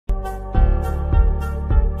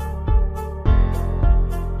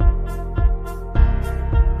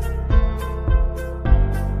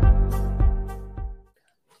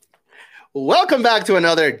Welcome back to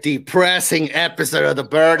another depressing episode of the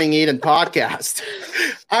Burning Eden podcast.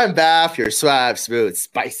 I'm Bath, your suave, smooth,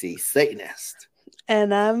 spicy Satanist.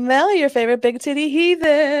 And I'm Mel, your favorite big titty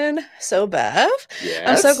heathen. So, Bev, Yes?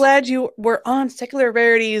 I'm so glad you were on Secular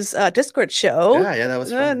Rarity's Discord show. Yeah, that was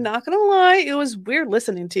fun. Not gonna lie, it was weird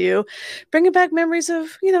listening to you, bringing back memories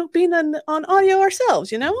of being on audio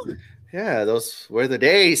ourselves. Yeah, those were the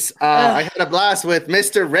days. I had a blast with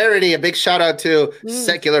Mr. Rarity. A big shout out to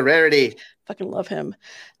Secular Rarity. Fucking love him.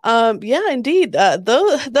 Yeah, indeed. The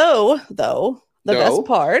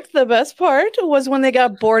best part was when they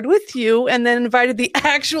got bored with you and then invited the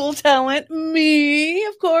actual talent, me,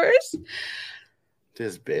 of course.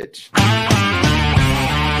 This bitch.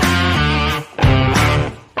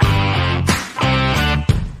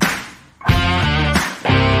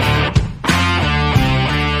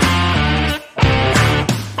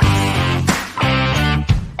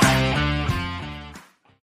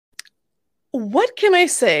 What can I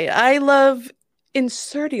say? I love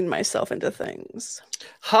inserting myself into things.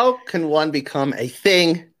 How can one become a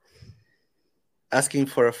thing? Asking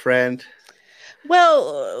for a friend?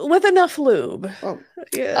 Well, with enough lube. Oh,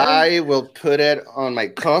 yeah. I will put it on my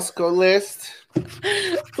Costco list.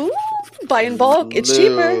 Ooh, buy in bulk. It's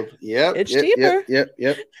cheaper. Yep. It's cheaper.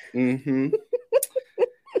 Yep. Mm-hmm.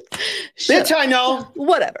 Bitch, I know.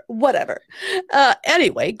 Whatever.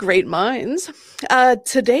 Anyway, great minds.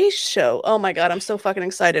 Today's show, oh my God, I'm so fucking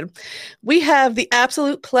excited. We have the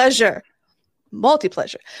absolute pleasure,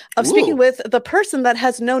 multi-pleasure, of speaking with the person that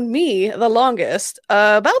has known me the longest,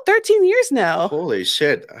 about 13 years now. Holy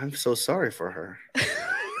shit, I'm so sorry for her.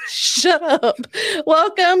 Shut up.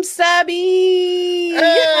 Welcome, Sabby.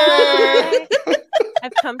 Hi.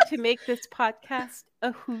 I've come to make this podcast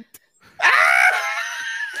a hoot.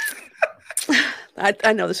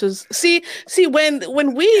 I know this was see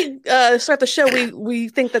when we start the show we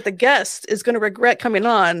think that the guest is going to regret coming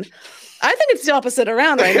on. I think it's the opposite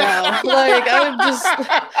around right now. Like I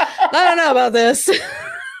don't know about this.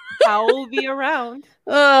 I'll be around.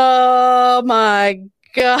 Oh my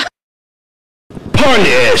God.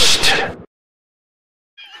 Punished.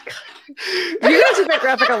 You're going to make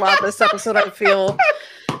graphic a lot this episode, I feel.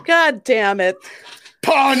 God damn it.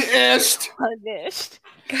 Punished. God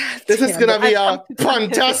this is going to be a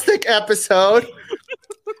fantastic episode.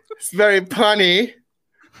 It's very punny.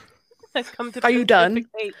 I've come to Are you done?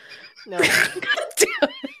 No.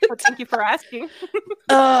 But thank you for asking.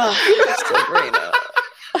 Still great.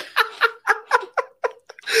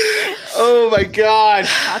 Oh my God.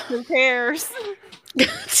 Pots and pears.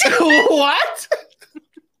 What?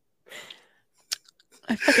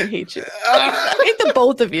 I fucking hate you. I hate the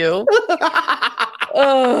both of you.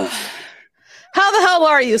 How the hell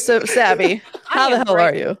are you, Sabby? How the hell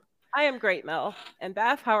are you? I am great, Mel. And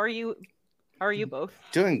Beth, how are you? How are you both?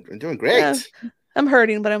 Doing great. Yeah, I'm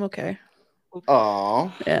hurting, but I'm okay.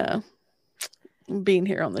 Oh. Yeah. Being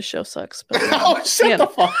here on the show sucks. But, shut the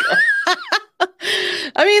fuck up.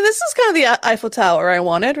 I mean, this is kind of the Eiffel Tower I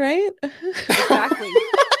wanted, right? Exactly.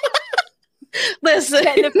 Listen.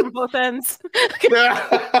 Getting it from both ends.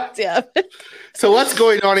 Yeah. So what's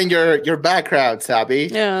going on in your background, Sabby?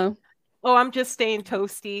 Yeah. Oh, I'm just staying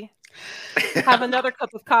toasty. Have another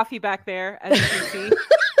cup of coffee back there, as you can see.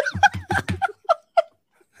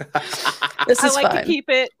 This is I like fine. to keep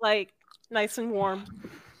it like nice and warm.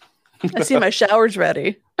 I see my shower's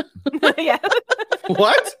ready. Yeah.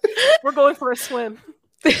 What? We're going for a swim.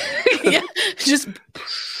 Yeah. Just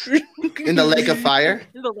in the lake of fire?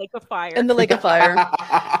 In the lake of fire. In the lake of fire.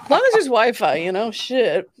 As long as there's Wi-Fi,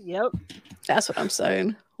 shit. Yep. That's what I'm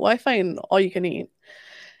saying. Wi-Fi and all you can eat.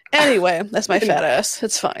 Anyway, that's my fat ass.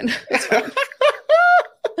 It's fine.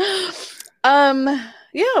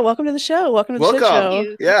 Yeah, welcome to the show. Welcome to the shit show. Thank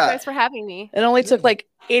you. Yeah. Thanks for having me. It only took like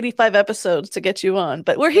 85 episodes to get you on,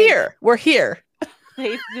 but we're here. We're here.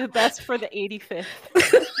 Save the best for the 85th.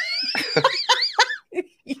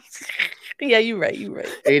 Yeah, you're right.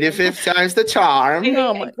 85th time's the charm.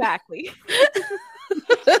 Oh, exactly.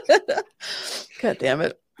 God damn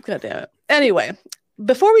it. Anyway,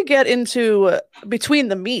 before we get into Between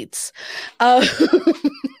the Meats, do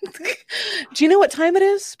you know what time it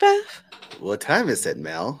is, Beth? What time is it,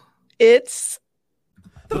 Mel? It's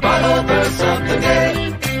the Bible verse of the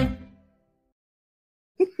day.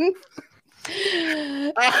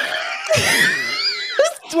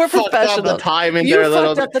 We're professional. The timing you there a fucked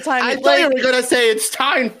little. Up the timing. I thought you were gonna say it's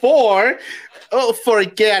time for. Oh,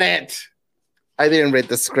 forget it. I didn't read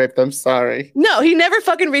the script. I'm sorry. No, he never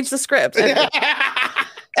fucking reads the script.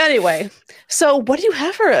 Anyway, so what do you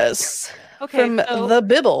have for us from the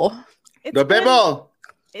Bibble? The Bibble.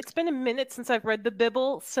 it's been a minute since I've read the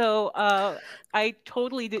Bible, so I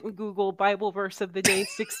totally didn't Google Bible verse of the day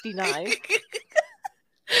 69.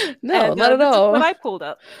 No, And, not at this is all. what I pulled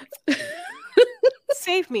up.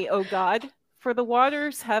 Save me, O God, for the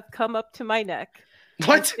waters have come up to my neck.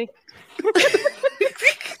 What?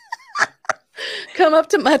 Come up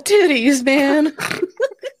to my titties, man.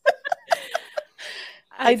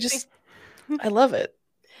 I love it.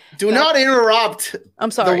 Do not interrupt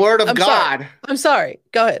I'm sorry. the word of I'm God. Sorry. I'm sorry.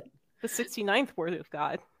 Go ahead. The 69th word of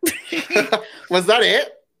God. Was that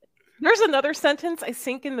it? There's another sentence, I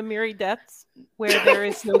sink in the mirry depths where there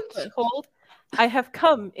is no foothold. I have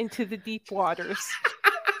come into the deep waters.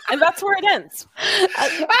 And that's where it ends. Why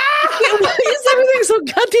is everything so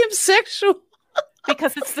goddamn sexual?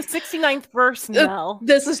 Because it's the 69th verse, Mel.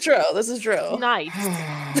 This is true. This is true. Nice.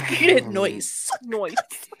 Noise.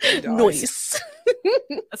 Noise.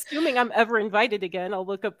 Assuming I'm ever invited again, I'll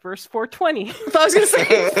look up verse 420. I was going to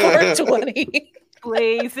say 420.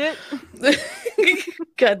 Blaze it.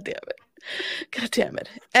 God damn it. God damn it.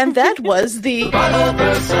 And that was the Bible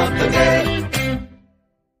verse of the day.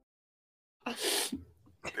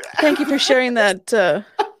 Thank you for sharing that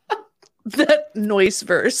that noise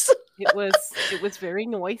verse. It was very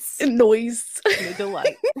noise. Noise. No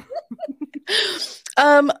delight.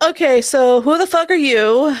 Okay, so who the fuck are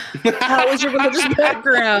you? How is your religious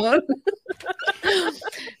background?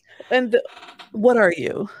 And what are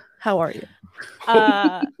you? How are you?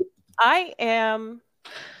 I am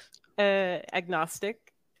agnostic.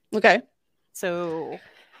 Okay. So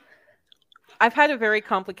I've had a very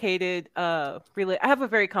complicated I have a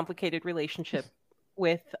very complicated relationship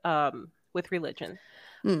with religion.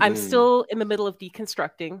 I'm still in the middle of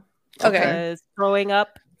deconstructing. Okay. Because growing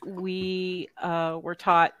up, we were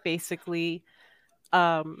taught basically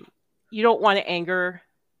you don't want to anger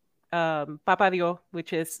Papa Dios,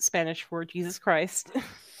 which is Spanish for Jesus Christ.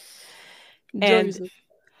 And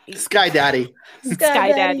Sky Daddy.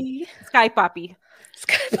 Sky Daddy. Sky Papi.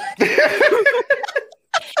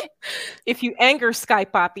 If you anger Sky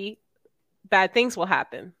Papi, bad things will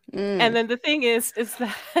happen. And then the thing is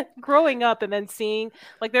that growing up and then seeing,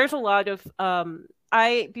 like, there's a lot of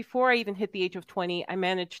before I even hit the age of 20, I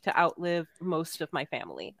managed to outlive most of my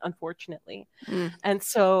family, unfortunately. And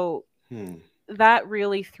so that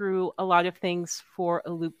really threw a lot of things for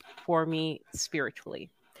a loop for me spiritually.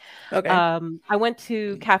 Okay. I went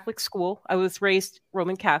to Catholic school. I was raised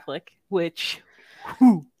Roman Catholic, which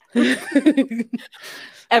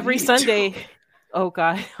every Sunday, oh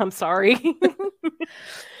God, I'm sorry.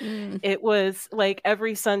 It was like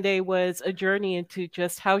every Sunday was a journey into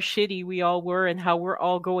just how shitty we all were and how we're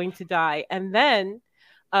all going to die. And then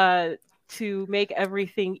to make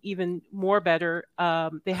everything even more better,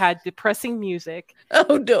 they had depressing music.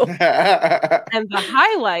 Oh no. And the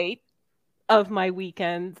highlight of my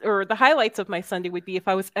weekend, or the highlights of my Sunday, would be if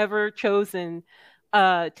I was ever chosen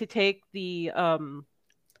to take the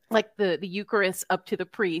Eucharist up to the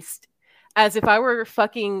priest, as if I were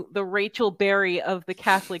fucking the Rachel Berry of the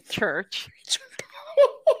Catholic Church.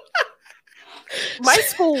 My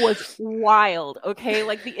school was wild, okay?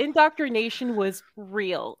 Like, the indoctrination was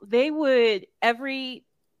real. They would everything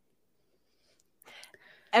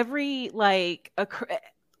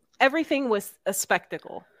was a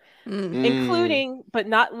spectacle. Including, but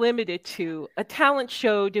not limited to, a talent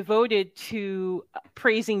show devoted to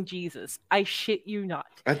praising Jesus. I shit you not.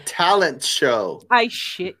 A talent show. I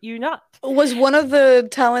shit you not. Was one of the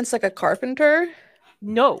talents like a carpenter?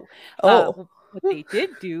 No. Oh. What they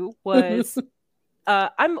did do was,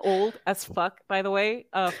 I'm old as fuck, by the way.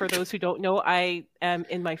 For those who don't know, I am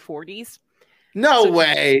in my 40s. No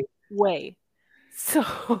way.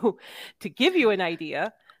 So, to give you an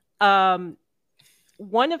idea,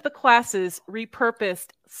 one of the classes repurposed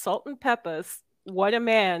Salt and Peppa's "What a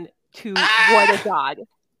Man" to "What a God."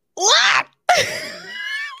 What?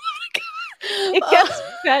 It gets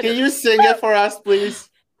better. Can you sing it for us, please?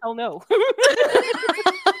 Oh no.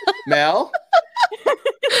 Mel?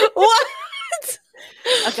 What?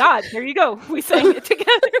 A God. There you go. We sang it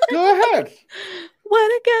together. Go ahead.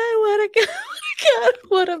 What a God, what a God,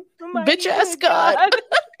 what a God, what a bitch ass God.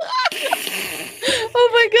 Oh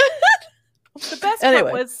my God. The best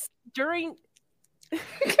part was during either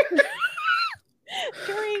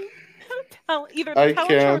the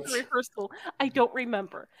talent show or the rehearsal. I don't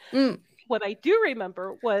remember. What I do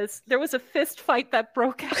remember was there was a fist fight that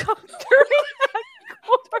broke out during that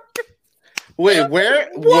chorus. Wait, where?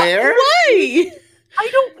 Why? I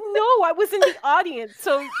don't know. I was in the audience,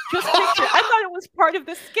 so just picture. I thought it was part of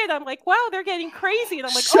the skit. I'm like, wow, they're getting crazy, and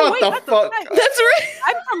I'm like, Shut oh wait, the that's fuck. That's right.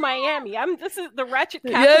 I'm from Miami. This is the ratchet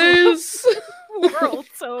capital of the world.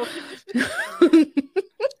 So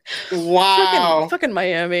Wow. Fucking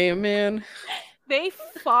Miami, man. They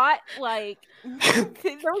fought like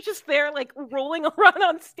they were just there like rolling around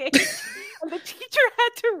on stage, and the teacher had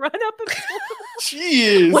to run up and pull them.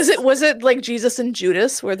 Jeez. Was it like Jesus and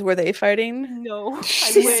Judas? Were they fighting? No, I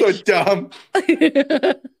She's so wish. dumb.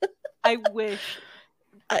 I wish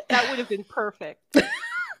that would have been perfect.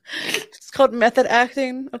 It's called method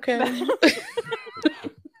acting. Okay.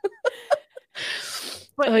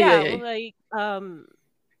 But Oh, yeah, yeah. like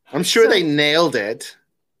I'm sure they nailed it.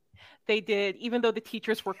 they did, even though the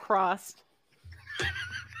teachers were crossed.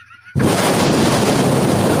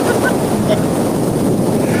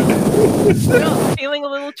 Feeling a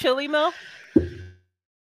little chilly, Mel?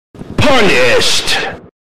 Punished.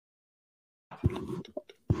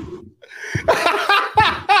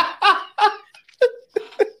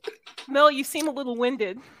 Mel, you seem a little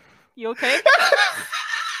winded. You okay?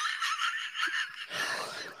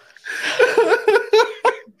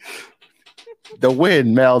 The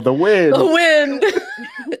win, Mel. The win. The win.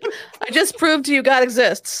 I just proved to you God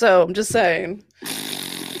exists, so I'm just saying.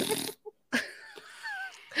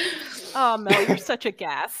 Oh, Mel, you're such a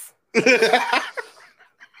gas. I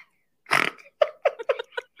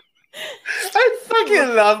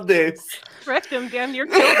fucking love this. Wrecked him, damn near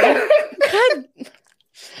killed him. God.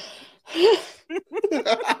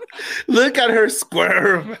 Look at her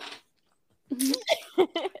squirm.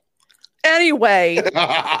 Anyway,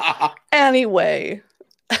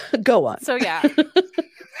 go on. So yeah.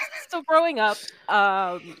 So growing up,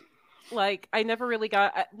 like I never really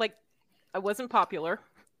got like I wasn't popular.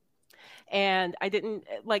 And I didn't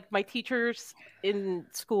like my teachers in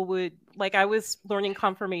school would like I was learning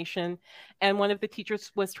confirmation, and one of the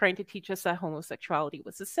teachers was trying to teach us that homosexuality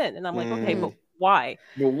was a sin. And I'm like, okay, but why?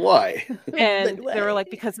 But why? And they were like,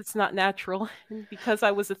 because it's not natural. And because I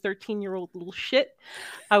was a 13-year-old little shit,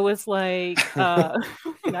 I was like,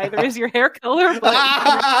 neither is your hair color, but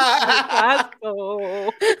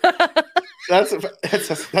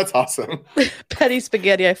that's awesome. Petty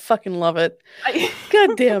spaghetti, I fucking love it.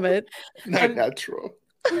 God damn it. Not natural.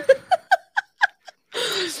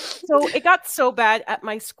 So it got so bad at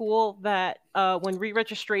my school that when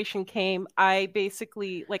re-registration came, I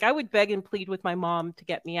basically like I would beg and plead with my mom to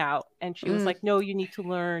get me out, and she was like, "No, you need to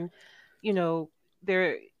learn. You know,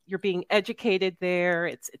 you're being educated there.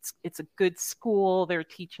 It's a good school. They're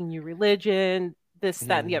teaching you religion, this,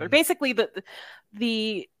 that, and the other." Basically,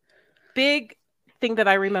 the big thing that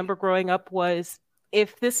I remember growing up was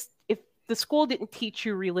if the school didn't teach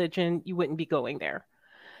you religion, you wouldn't be going there.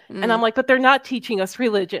 And I'm like, but they're not teaching us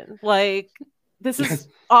religion. Like, this is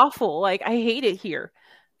awful. Like, I hate it here.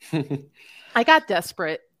 I got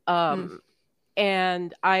desperate.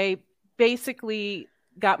 And I basically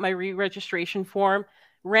got my re-registration form,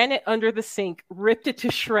 ran it under the sink, ripped it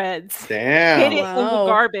to shreds, Damn. hid it in the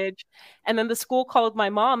garbage. And then the school called my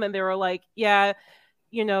mom and they were like, yeah,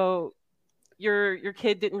 you know, your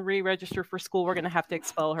kid didn't re-register for school. We're going to have to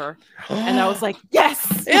expel her. And I was like,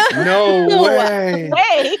 yes. No way.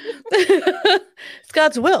 It's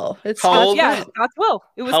God's will. It's God's will.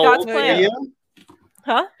 It was God's plan.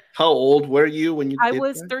 Huh? How old were you when you I did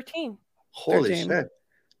was that? 13. Holy 13. shit.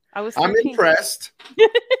 I was 13. I'm impressed.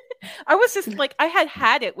 I was just like, I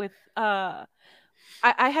had it with I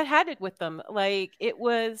had it with them. Like, it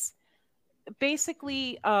was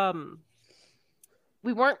basically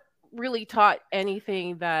we weren't really taught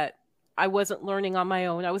anything that I wasn't learning on my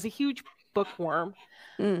own. I was a huge bookworm.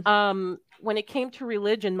 When it came to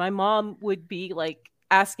religion, my mom would be like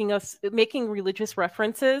asking us, making religious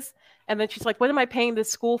references, and then she's like, what am I paying this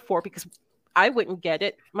school for? Because I wouldn't get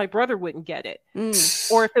it, my brother wouldn't get it.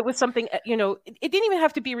 Or if it was something, you know, it didn't even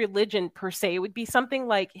have to be religion per se. It would be something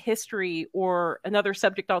like history or another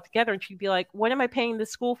subject altogether, and she'd be like, what am I paying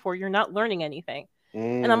this school for? You're not learning anything.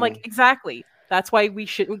 And I'm like, exactly. That's why we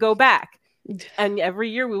shouldn't go back. And every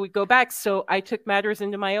year we would go back. So I took matters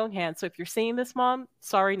into my own hands. So if you're seeing this, Mom,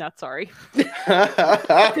 sorry, not sorry.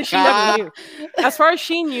 Because she never knew. As far as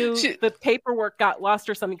she knew, the paperwork got lost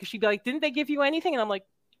or something. Because she'd be like, didn't they give you anything? And I'm like,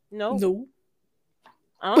 no.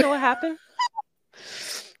 I don't know what happened.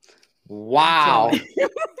 Wow.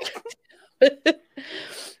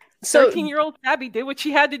 So 13-year-old Abby did what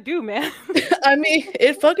she had to do, man. I mean,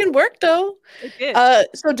 it fucking worked though. It did.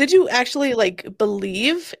 So did you actually like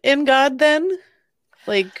believe in God then?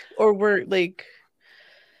 Like, or were like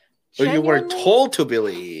So you were told to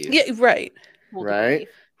believe. Yeah, right. Right.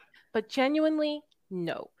 But genuinely,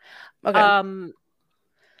 no. Okay.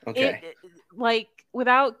 Okay. Like,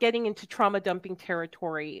 without getting into trauma dumping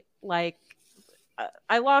territory, like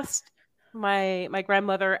I lost my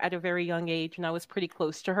grandmother at a very young age, and I was pretty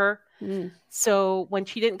close to her. So when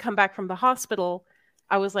she didn't come back from the hospital,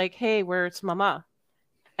 I was like, hey, where's Mama?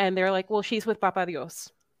 And they're like, well, she's with Papa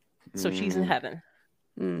Dios. So she's in heaven.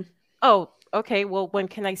 Mm. Oh, okay. Well, when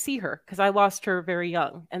can I see her? Because I lost her very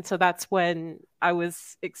young. And so that's when I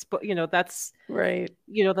was that's Right.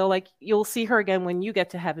 they're like, you'll see her again when you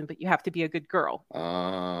get to heaven, but you have to be a good girl.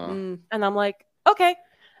 Mm. And I'm like, okay.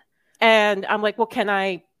 And I'm like, well, can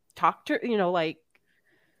I talk to her? Like,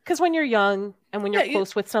 because when you're young and when you're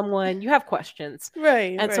close with someone, you have questions.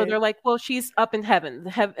 Right. And so they're like, well, she's up in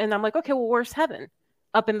heaven. And I'm like, okay, well, where's heaven?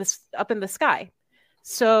 Up in the sky.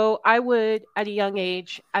 So I would, at a young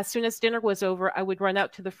age, as soon as dinner was over, I would run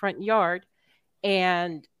out to the front yard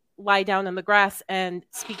and lie down on the grass and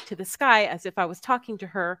speak to the sky as if I was talking to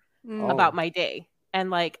her about my day. And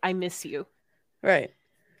like, I miss you. Right.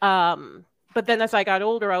 But then as I got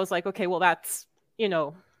older, I was like, okay, well, that's,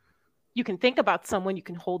 you can think about someone, you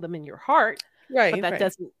can hold them in your heart. Right. But that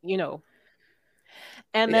doesn't,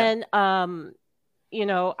 And then,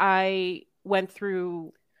 I went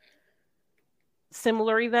through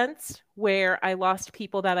similar events where I lost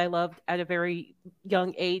people that I loved at a very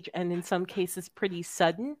young age, and in some cases pretty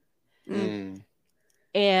sudden.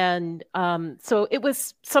 And so it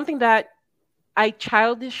was something that I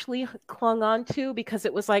childishly clung on to because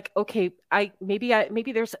it was like, okay,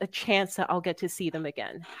 maybe there's a chance that I'll get to see them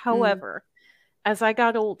again. However, as I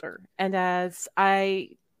got older and as I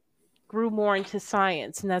grew more into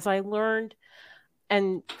science and as I learned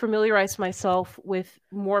and familiarized myself with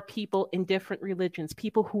more people in different religions,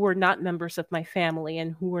 people who were not members of my family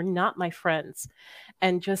and who were not my friends,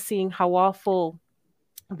 and just seeing how awful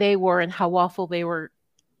they were and how awful they were,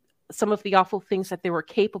 some of the awful things that they were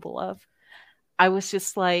capable of, I was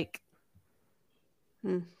just like,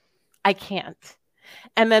 I can't.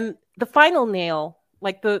 And then the final nail,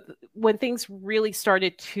 like when things really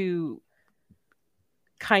started to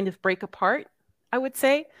kind of break apart, I would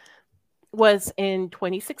say, was in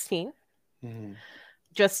 2016.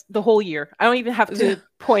 Just the whole year. I don't even have to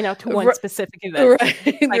point out to one specific event.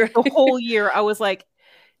 Right. Like the whole year, I was like,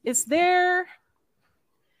 if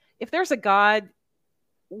there's a God,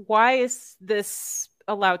 why is this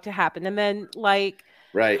allowed to happen? And then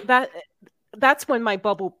that's when my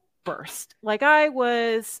bubble burst. Like I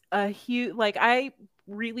was I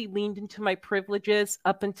really leaned into my privileges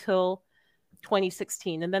up until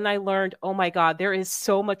 2016. And then I learned, oh my God, there is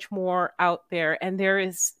so much more out there. And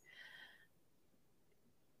there's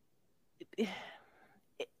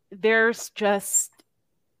just,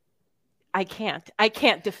 I can't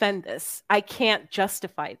defend this. I can't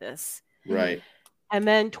justify this. Right. And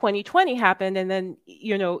then 2020 happened, and then,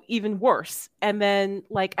 even worse. And then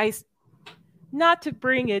not to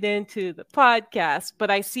bring it into the podcast,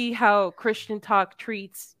 but I see how Christian Talk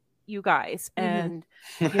treats you guys and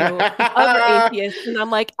other atheists, and I'm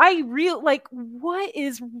like, what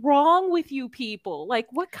is wrong with you people? Like,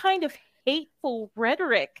 what kind of hateful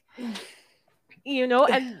rhetoric, and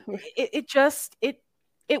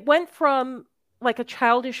it went from like a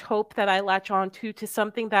childish hope that I latch onto to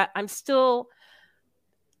something that I'm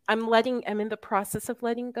in the process of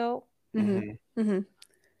letting go.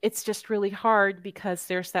 It's just really hard because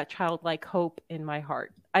there's that childlike hope in my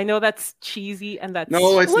heart. I know that's cheesy, and that's not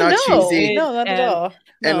cheesy. No, not at all.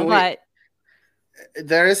 No. But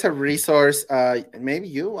there is a resource. Maybe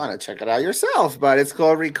you want to check it out yourself, but it's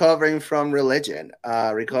called Recovering from Religion.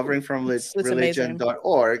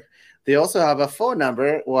 Religion.org. They also have a phone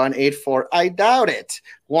number, 1-844-I-DOUBT-IT.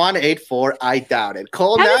 1-844-I-DOUBT-IT.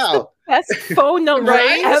 Call now. Best phone number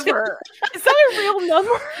Right? ever. Is that a real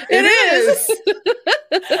number? It is.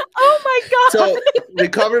 Oh my God. So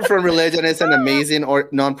Recovery from Religion is an amazing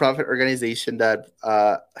nonprofit organization that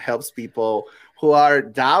helps people who are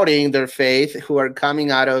doubting their faith, who are coming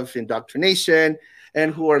out of indoctrination,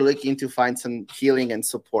 and who are looking to find some healing and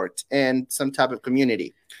support and some type of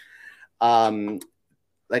community.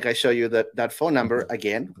 Like I show you that phone number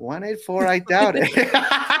again,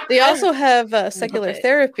 1-844-I-DOUBT-IT. They also have secular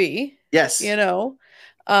therapy. Yes. So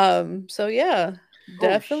yeah,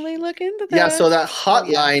 definitely look into that. Yeah, so that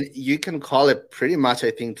hotline, you can call it pretty much,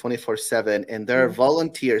 I think, 24/7, and there are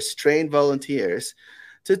volunteers, trained volunteers,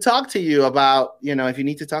 to talk to you about, if you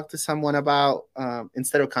need to talk to someone about,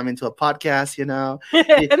 instead of coming to a podcast,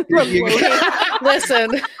 Listen,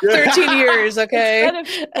 13 years, okay?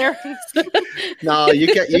 No,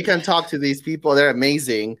 you can talk to these people. They're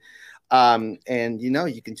amazing. And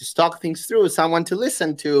you can just talk things through, someone to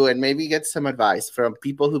listen to, and maybe get some advice from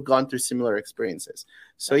people who've gone through similar experiences.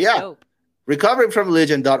 So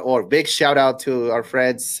recoveryfromreligion.org. Big shout out to our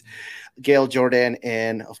friends Gail Jordan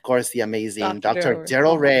and of course the amazing Dr.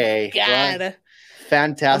 Daryl Ray. God. Right?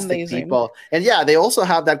 Fantastic people. And they also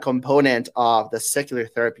have that component of the Secular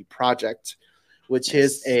Therapy Project, which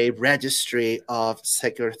is a registry of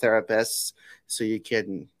secular therapists. So you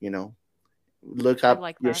can, look up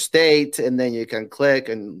like your that. state, and then you can click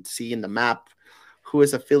and see in the map who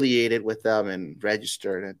is affiliated with them and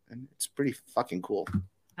registered. And it's pretty fucking cool.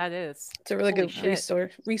 That is. It's a really Holy good shit.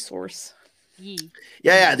 resource. Yee.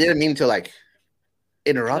 Yeah, I didn't mean to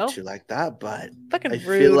interrupt No. you like that, but Fucking I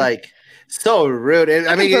rude. feel like so rude.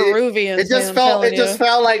 I mean, Peruvians, it just man,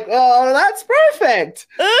 felt like, oh, that's perfect.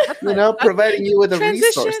 Providing you with a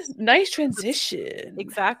resource. Nice transition.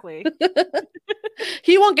 Exactly.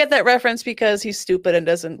 He won't get that reference because he's stupid and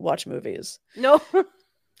doesn't watch movies. No.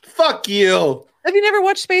 Fuck you. Have you never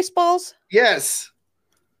watched Spaceballs? Yes.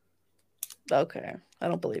 Okay, I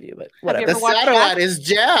don't believe you, but Have you whatever. The ever watched satellite that? is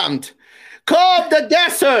jammed. Call the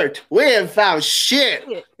desert. We have found shit.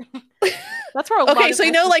 That's where a lot Okay, of so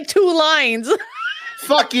you know like 2 lines.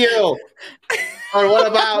 Fuck you. Or what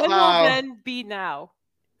about when will then be now?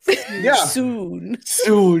 yeah, Soon.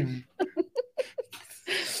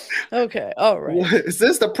 Okay, all right. Is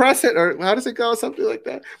this the present, or how does it go? Something like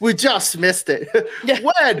that. We just missed it. Yeah.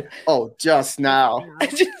 When? Oh, just now.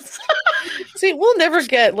 See, we'll never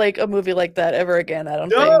get like a movie like that ever again. I don't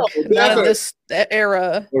No, think. Not never. in this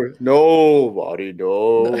era. Or, nobody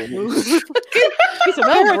knows. He's a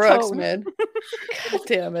Mel Brooks, baritone. man. God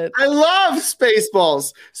damn it. I love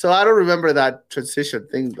Spaceballs, so I don't remember that transition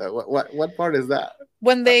thing. Though. What part is that?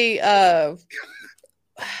 When they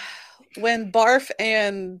when Barf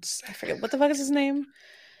and I forget what the fuck is his name?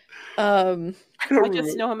 I don't I remember.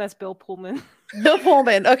 just know him as Bill Pullman. Bill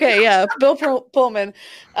Pullman. Okay, yeah, Bill Pullman.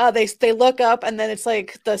 They look up and then it's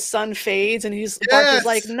like the sun fades and Barf is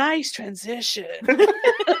like, nice transition.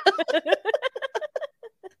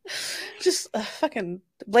 Just fucking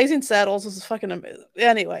Blazing Saddles is fucking amazing.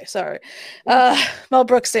 Anyway, sorry. Mel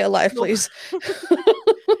Brooks, stay alive, please.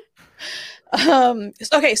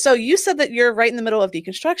 Okay, so you said that you're right in the middle of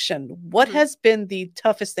deconstruction. What has been the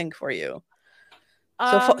toughest thing for you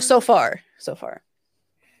so far?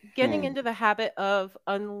 Getting into the habit of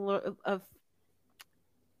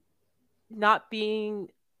not being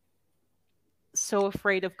so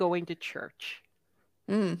afraid of going to church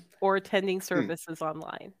or attending services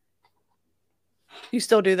online. You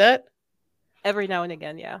still do that? Every now and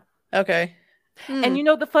again, yeah. Okay. And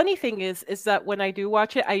the funny thing is that when I do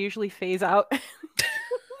watch it, I usually phase out.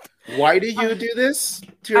 Why do you do this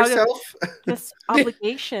to yourself? This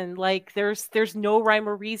obligation, like there's no rhyme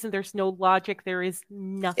or reason, there's no logic, there is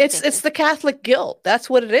nothing. It's the Catholic guilt. That's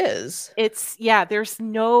what it is. There's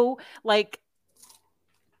no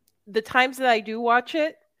the times that I do watch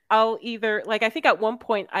it, I'll either I think at one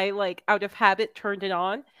point I out of habit turned it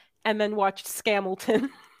on and then watched Scamilton.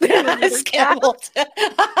 Scamilton.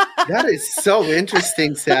 That is so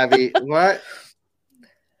interesting, Savvy. What?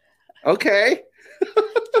 Okay.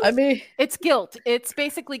 I mean, it's guilt. It's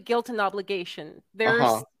basically guilt and obligation.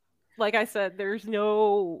 There's, like I said, there's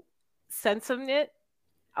no sense of it.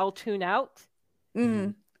 I'll tune out.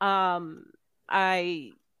 Mm.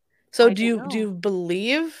 So do you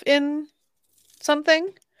believe in something?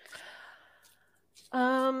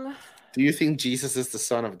 Do you think Jesus is the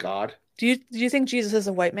Son of God? Do you think Jesus is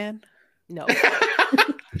a white man? No. Do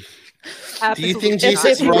you think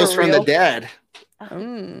Jesus rose from the dead?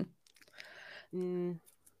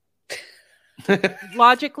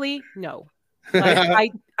 Logically, no.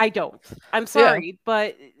 I don't. I'm sorry,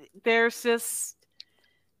 but there's just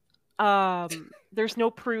there's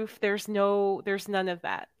no proof. There's none of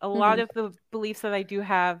that. A lot of the beliefs that I do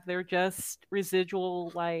have, they're just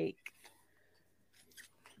residual.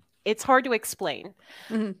 It's hard to explain.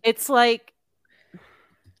 It's like,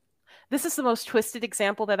 this is the most twisted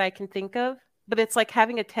example that I can think of, but it's like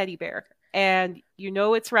having a teddy bear and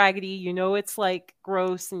it's raggedy, it's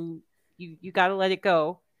gross and you got to let it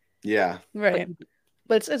go. Yeah. Right.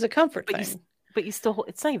 But it's a comfort thing. But you still,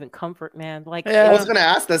 it's not even comfort, man. I was going to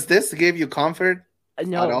ask, does this give you comfort?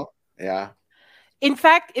 No. At all? Yeah. In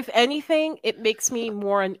fact, if anything, it makes me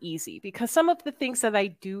more uneasy because some of the things that I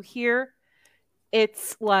do hear,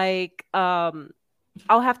 it's like, I'll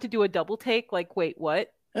have to do a double take. Wait,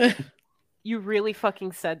 what? You really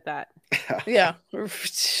fucking said that. Yeah.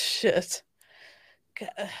 Shit.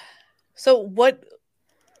 So what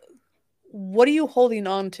are you holding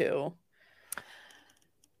on to?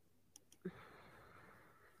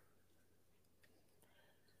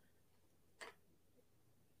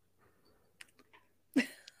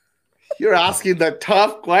 You're asking the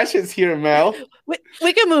tough questions here, Mel.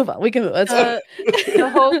 We can move on. That's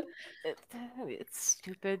the hope. It's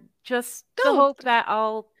stupid. Just the hope that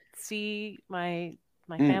I'll see my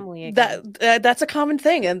family again. That's a common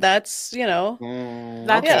thing, and that's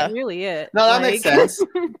that's really it. No, that makes sense.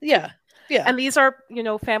 Yeah. Yeah. And these are,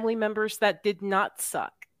 family members that did not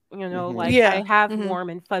suck. Like Yeah. I have warm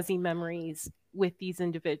and fuzzy memories with these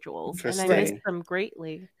individuals, and I miss Interesting. them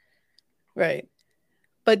greatly. Right.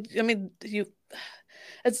 But I mean,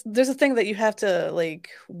 there's a thing that you have to like,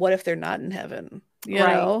 what if they're not in heaven? You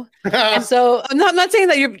Right. know? And so I'm not saying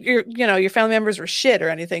that your family members were shit or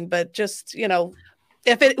anything, but just,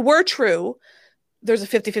 if it were true, there's a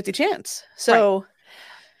 50-50 chance. So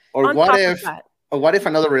Or On what top of if that,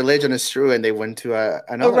 another religion is true and they went to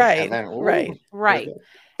another right, heaven? Ooh, right. okay.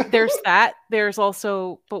 There's that. There's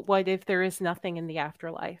also, but what if there is nothing in the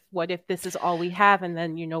afterlife? What if this is all we have? And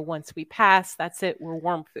then, once we pass, that's it. We're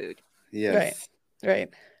worm food. Yes. right.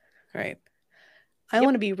 I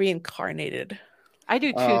want to be reincarnated. I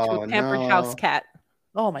do too, to a pampered house cat.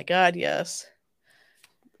 Oh my God, yes.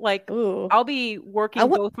 Like, Ooh. I'll be working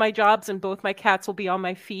both my jobs and both my cats will be on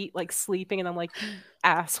my feet, like sleeping. And I'm like,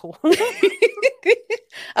 asshole.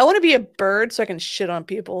 I want to be a bird so I can shit on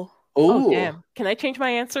people. Oh, damn. Can I change my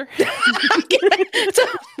answer?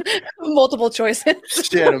 Multiple choices.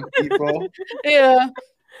 Shit on people. Yeah.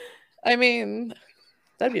 I mean,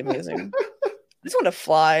 that'd be amazing. I just want to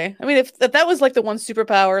fly. I mean, if that was like the one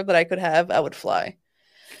superpower that I could have, I would fly.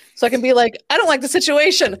 So I can be like, I don't like the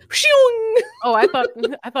situation. Oh, I thought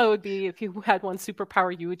it would be if you had one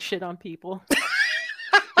superpower, you would shit on people.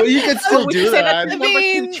 Well, you can still do that. That's the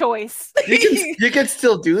number 2 choice. You can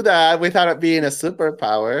still do that without it being a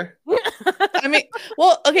superpower. I mean,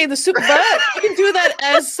 well, okay, but I can do that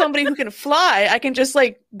as somebody who can fly. I can just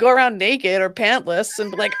like go around naked or pantless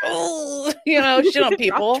and be like, oh, shit on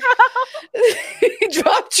people.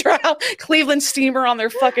 Drop trowel, Cleveland steamer on their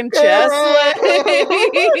fucking chest.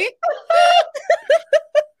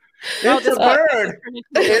 It's a bird.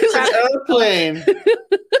 It's an airplane.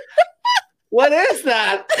 What is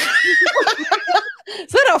that?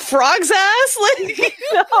 Is that a frog's ass? Like,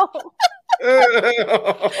 no.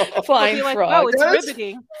 Flying like, frog. Oh, it's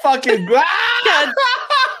riveting. Fucking God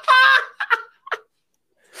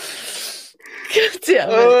damn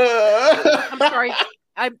it. I'm sorry.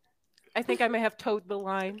 I think I may have towed the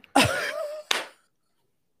line.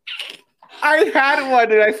 I had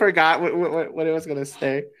one and I forgot what it was gonna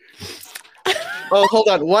say. Oh, hold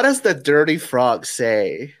on. What does the dirty frog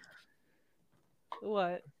say?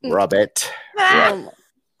 What? Rub it. Oh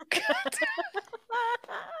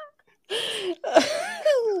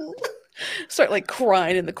Start like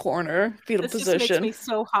crying in the corner, fetal This position. just makes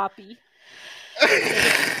me so happy.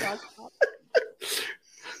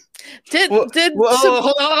 Hold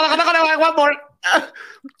on, one more.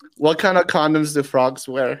 What kind of condoms do frogs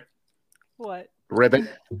wear? What? Ribbon.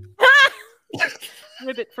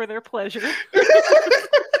 Ribbit for their pleasure.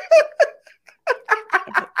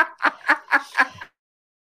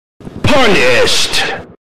 Punished.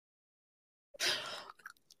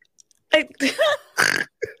 Can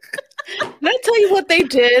I tell you what they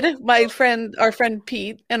did? Our friend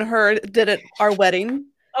Pete and her did at our wedding.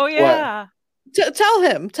 Oh yeah. Tell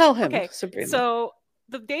him, Okay, Sabrina. so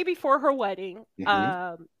the day before her wedding,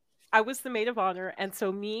 I was the maid of honor, and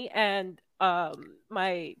so me and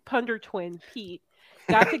my punder twin Pete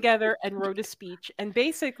got together and wrote a speech. And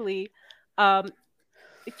basically,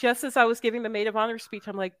 just as I was giving the maid of honor speech,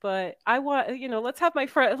 I'm like, but I want, let's have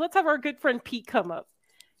our good friend Pete come up.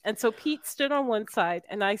 And so Pete stood on one side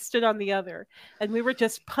and I stood on the other. And we were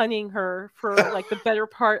just punning her for like the better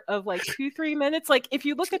part of like 2-3 minutes. Like if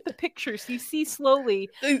you look at the pictures, you see slowly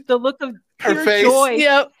the look of pure joy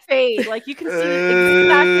fade. Like you can see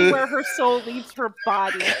exactly where her soul leaves her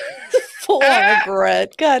body. Full on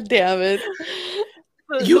regret. God damn it.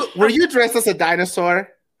 Were you dressed as a dinosaur?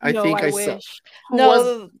 I wish.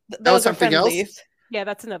 No, that was something else. Leaf. Yeah,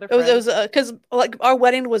 that's another. It was because like our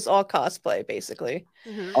wedding was all cosplay basically.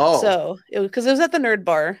 Mm-hmm. Oh, so because it was at the Nerd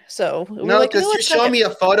Bar. So no, because you showed me a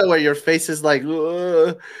photo where your face is like,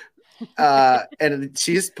 and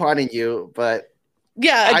she's punning you, but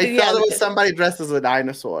yeah, I thought it was somebody dressed as a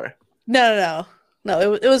dinosaur. No.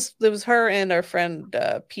 It was her and our friend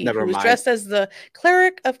Pete, who was dressed as the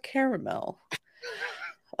cleric of caramel.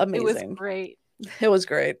 Amazing. It was great. It was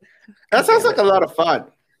great. That sounds like a lot of fun.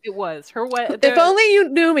 It was her. If only you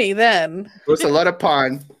knew me then. It was a lot of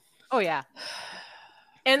fun. Oh yeah.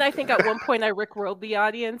 And I think at one point I rickrolled the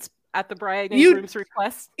audience at the bride and groom's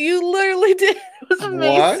request. You literally did. It was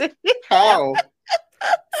amazing. What? How?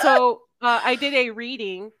 So I did a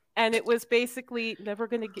reading, and it was basically never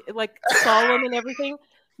gonna like solemn and everything.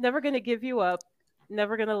 Never gonna give you up.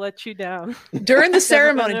 Never gonna let you down. During the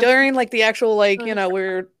ceremony, during like the actual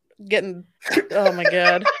we're getting. Oh my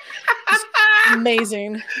god.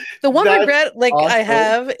 Amazing. The one regret awesome. I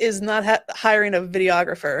have is not hiring a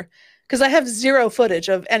videographer, because I have zero footage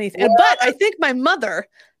of anything. But I think my mother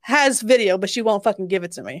has video, but she won't fucking give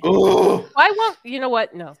it to me. Why won't you know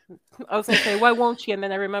what? No, I was gonna say why won't she? And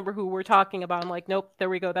then I remember who we're talking about. I'm like, nope, there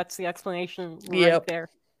we go. That's the explanation right there.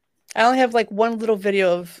 I only have like one little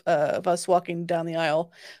video of us walking down the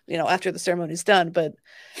aisle, after the ceremony's done. But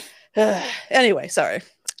anyway, sorry.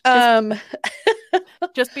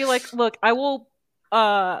 Just be like, look, I will.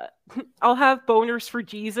 I'll have boners for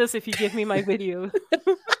Jesus if you give me my video.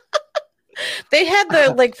 They had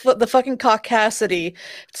the fucking caucasity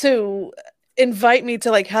to invite me to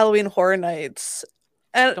like Halloween Horror Nights.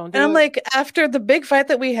 And I'm like, after the big fight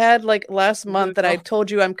that we had like last month that I told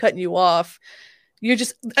you I'm cutting you off,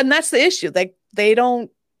 and that's the issue. Like they don't,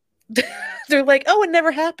 they're like, oh, it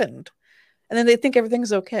never happened. And then they think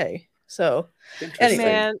everything's okay. So anyway.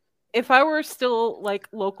 Man, if I were still like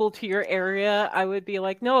local to your area, I would be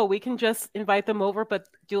like, no, we can just invite them over, but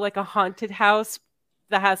do like a haunted house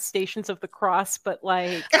that has Stations of the Cross, but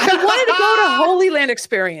like I wanted to go to Holy Land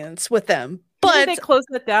Experience with them, but they closed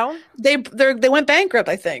it down. They went bankrupt,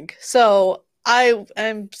 I think. So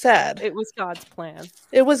I'm sad. It was God's plan.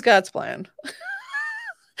 It was God's plan.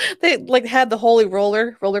 They like had the holy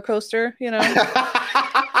roller coaster,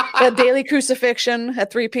 the daily crucifixion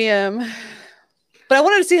at 3 p.m. But I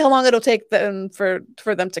wanted to see how long it'll take them for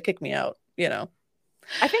them to kick me out,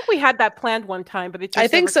 I think we had that planned one time, but it just I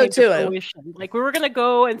think so too. Like we were gonna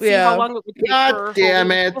go and see how long it would take. God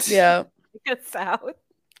damn it! Yeah, it's out.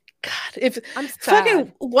 God, if I'm sad.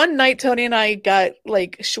 Fucking one night, Tony and I got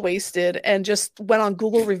like wasted and just went on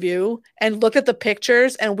Google Review and looked at the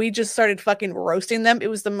pictures, and we just started fucking roasting them. It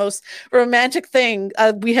was the most romantic thing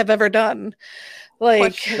we have ever done.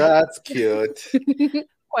 Like that's cute.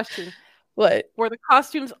 Question: What were the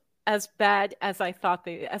costumes as bad as I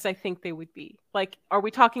think they would be? Like, are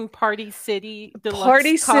we talking Party City deluxe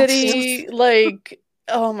Party costumes? City, like,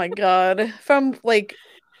 oh my god, from like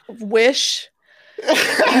Wish,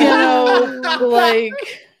 like,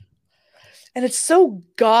 and it's so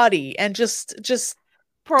gaudy and just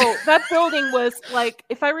bro, that building was like,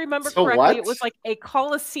 if I remember correctly, it was like a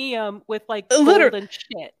coliseum with like gold and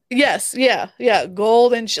shit. Yes, yeah,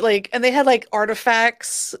 gold and like, and they had like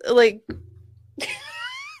artifacts, like.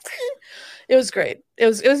 It was great. It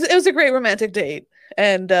was a great romantic date,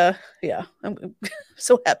 and yeah, I'm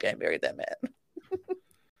so happy I married that man.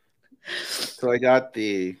 So I got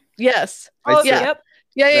the yes. Oh yeah.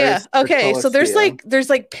 Yeah. Okay, so there's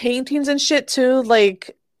like paintings and shit too.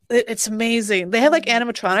 Like it's amazing. They have like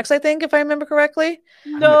animatronics, I think, if I remember correctly.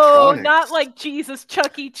 No, not like Jesus,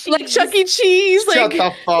 Chuck E. Cheese. Like Chuck E. Cheese, Shut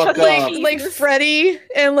the fuck up. Like Freddy,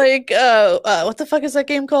 and like what the fuck is that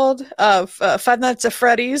game called? Five Nights at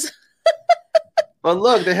Freddy's. Well,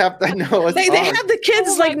 look, they have. I know they have the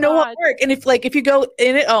kids know what work, and if you go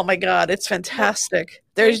in it, oh my god, it's fantastic.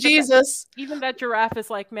 There's Jesus. Even that giraffe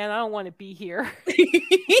is like, man, I don't want to be here.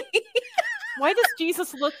 Why does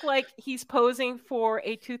Jesus look like he's posing for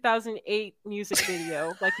a 2008 music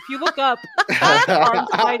video? Like, if you look up, arms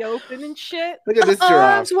wide open and shit. Look at this giraffe.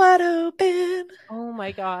 Arms wide open. Oh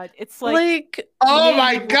my god, it's like oh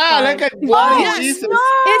my god, look at Jesus. No!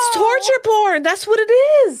 It's torture porn. That's what it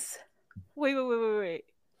is. Wait.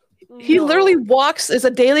 He literally walks. It's a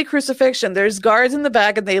daily crucifixion. There's guards in the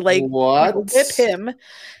back, and they like whip him.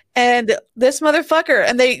 And this motherfucker,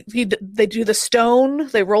 and they do the stone,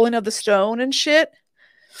 they rolling of the stone and shit.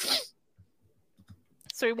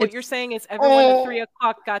 So what you're saying is everyone at 3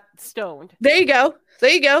 o'clock got stoned. There you go.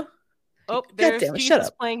 Oh, there's Jesus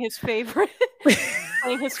playing his favorite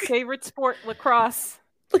sport, lacrosse.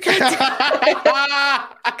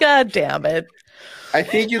 God damn it. I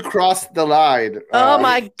think you crossed the line. Oh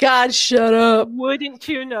my god, shut up. Wouldn't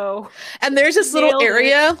you know? And there's this little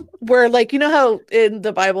area where, like, you know how in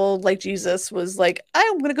the Bible, like, Jesus was like,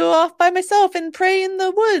 I'm gonna go off by myself and pray in the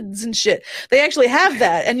woods and shit. They actually have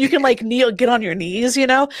that, and you can like get on your knees,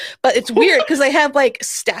 but it's weird because they have like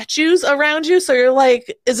statues around you, so you're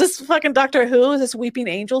like, is this fucking Doctor Who? Is this Weeping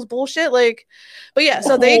Angels bullshit? Like, but yeah,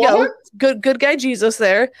 so there you go. Good guy Jesus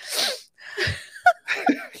there.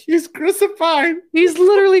 He's crucified. He's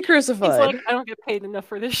literally crucified. He's like, I don't get paid enough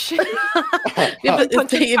for this shit. Yeah, but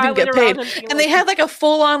they even get paid. And they had like a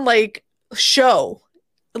full-on like show,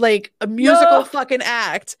 like a musical fucking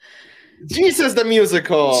act. Jesus the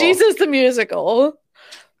musical.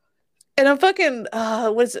 And I'm fucking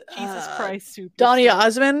was Jesus Christ, Donny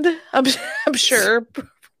Osmond. I'm sure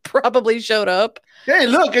probably showed up. Hey,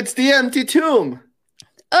 look, it's the empty tomb.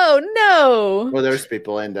 Oh no. Well, there's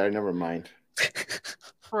people in there. Never mind.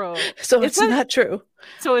 Bro. So it's not true.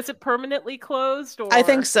 So is it permanently closed? Or? I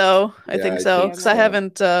think so. I think so. Because I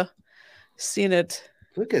haven't seen it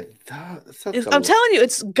Look at that. That's such I'm telling you,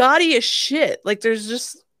 it's gaudy as shit. Like there's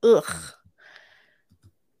just ugh.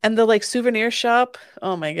 And the like souvenir shop.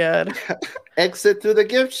 Oh my god. Exit through the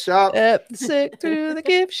gift shop. Exit through the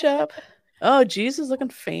gift shop. Oh, Jesus, looking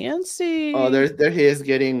fancy. Oh, there he is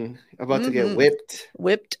getting about to get whipped.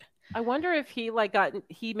 Whipped. I wonder if he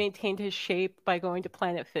he maintained his shape by going to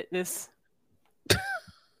Planet Fitness.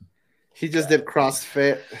 He just did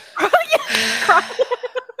CrossFit.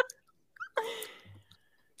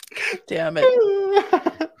 Damn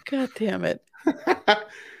it. God damn it.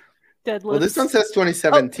 Deadlifts. Well, this one says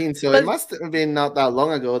 2017, so it must have been not that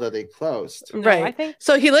long ago that they closed. No, right. I think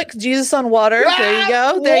so. He licked Jesus on water. There you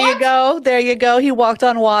go. There you go. There you go. He walked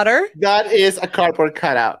on water. That is a cardboard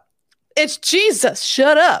cutout. It's Jesus.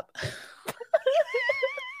 Shut up.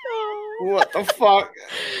 What the fuck?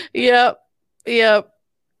 Yep.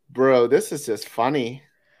 Bro, this is just funny.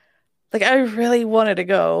 Like, I really wanted to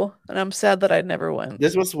go, and I'm sad that I never went.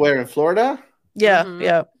 This was where, in Florida? Yeah, Mhm.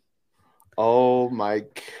 yeah. Oh my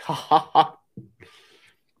god.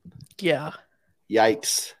 Yeah.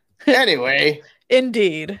 Yikes. Anyway.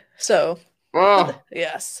 Indeed. So, Oh,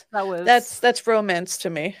 yes. that was That's romance to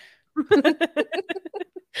me.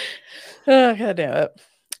 Oh, god damn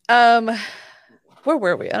it. Where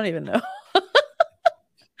were we? I don't even know.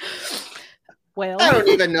 well. I don't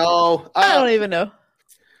even know. I don't even know.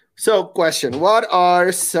 So, question. What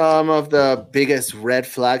are some of the biggest red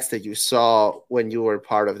flags that you saw when you were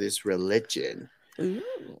part of this religion?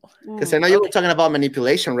 Because I know you were talking about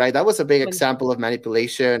manipulation, right? That was a big example of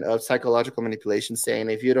manipulation, of psychological manipulation,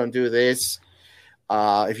 saying if you don't do this,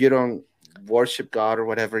 if you don't worship God or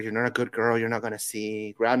whatever, you're not a good girl, you're not going to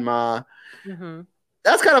see grandma. Mm-hmm.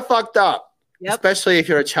 That's kind of fucked up, especially if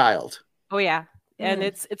you're a child. Oh, yeah. And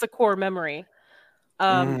it's a core memory.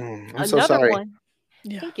 I'm so sorry. One.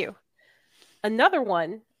 Yeah. Thank you. Another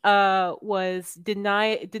one was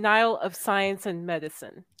denial of science and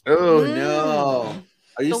medicine. Oh, no.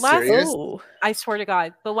 Are you serious? I swear to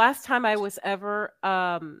God, the last time I was ever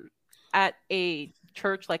at a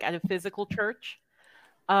church, like at a physical church,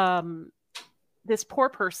 this poor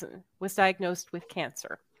person was diagnosed with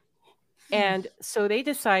cancer. And so they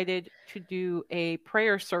decided to do a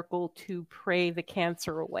prayer circle to pray the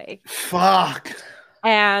cancer away. Fuck.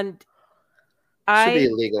 And should be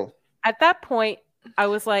illegal. At that point, I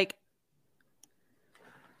was like,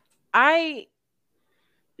 I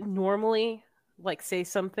normally like say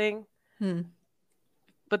something,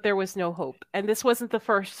 but there was no hope. And this wasn't the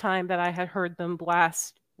first time that I had heard them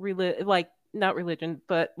blast not religion,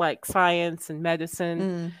 but like science and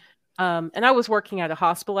medicine. And I was working at a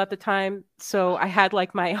hospital at the time, so I had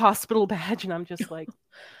like my hospital badge, and I'm just like,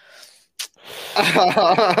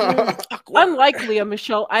 unlike Leah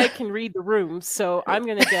Michelle, I can read the room, so I'm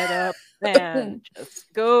gonna get up and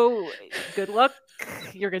just go. Good luck.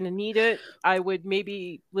 You're gonna need it. I would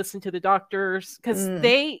maybe listen to the doctors, because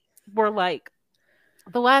they were like,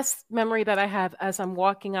 the last memory that I have as I'm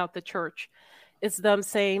walking out the church is them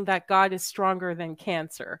saying that God is stronger than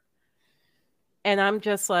cancer. And I'm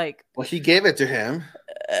just like, well, he gave it to him.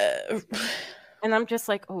 And I'm just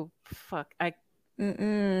like, oh, fuck. I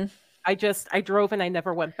drove and I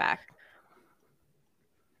never went back.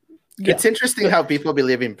 Yeah. It's interesting how people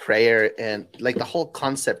believe in prayer and like the whole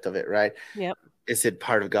concept of it, right? Yep. Is it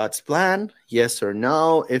part of God's plan? Yes or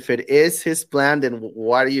no? If it is his plan, then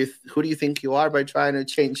who do you think you are by trying to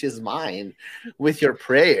change his mind with your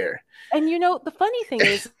prayer? And you know, the funny thing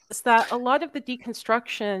is that a lot of the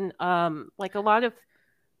deconstruction, I've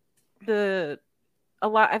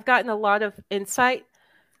gotten a lot of insight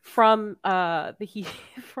from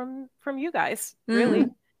from you guys, really.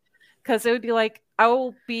 Because it would be like, I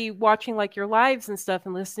will be watching like your lives and stuff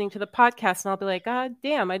and listening to the podcast, and I'll be like, God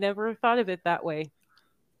damn, I never thought of it that way.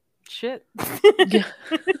 Shit. Yeah.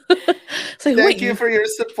 Like, Thank you for your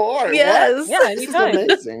support. Yes. What? Yeah, this is anytime.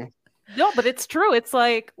 amazing. No, but it's true. It's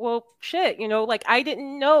like, well, shit, you know, like I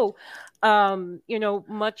didn't know,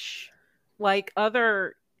 much like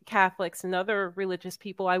other Catholics and other religious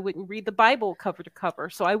people. I wouldn't read the Bible cover to cover,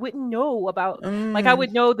 so I wouldn't know about, like, I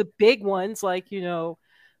would know the big ones, like, you know,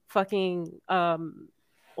 fucking,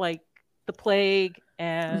 like the plague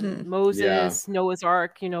and Moses, Noah's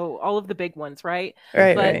Ark, you know, all of the big ones, right?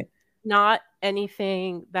 But not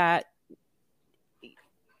anything that,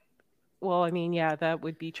 well, I mean, yeah, that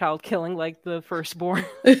would be child killing, like the firstborn.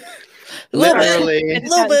 Literally. A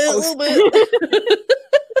little bit.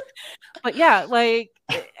 But yeah, like,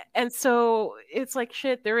 and so it's like,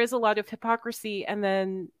 shit, there is a lot of hypocrisy. And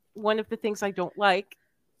then one of the things I don't like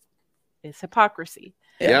is hypocrisy.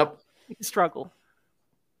 Yep. Struggle.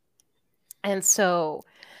 And so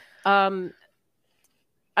I'm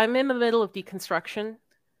in the middle of deconstruction.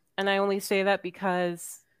 And I only say that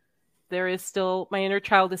because there is still, my inner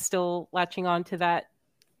child is still latching on to that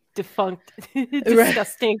defunct,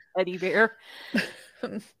 disgusting teddy bear.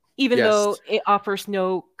 Even though it offers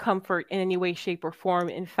no comfort in any way, shape, or form.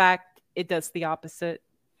 In fact, it does the opposite,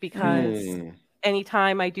 because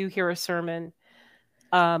anytime I do hear a sermon,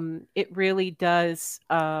 it really does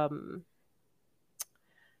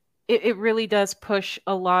it really does push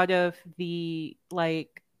a lot of the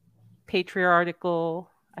like patriarchal,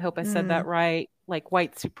 I hope I said that right, like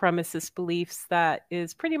white supremacist beliefs that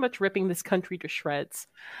is pretty much ripping this country to shreds.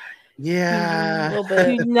 Yeah. A little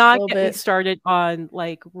bit. Do not get me started on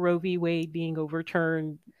like Roe v. Wade being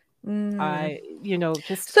overturned.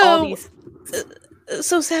 Just all these.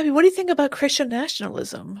 So, Savvy, what do you think about Christian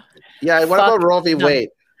nationalism? Yeah, what about Roe v. Wade?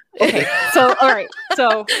 Okay, so all right,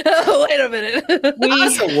 so wait a minute.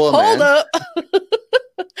 As a woman, hold up.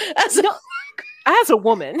 as a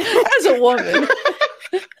woman, as a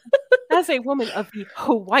woman of the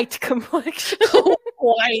white complexion,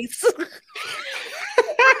 white.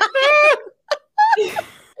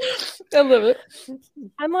 I love it.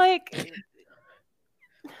 I'm like,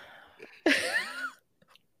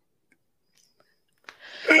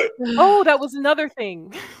 oh, that was another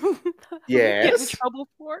thing. Yes. Get in trouble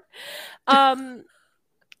for.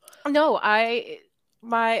 No, a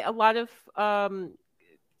lot of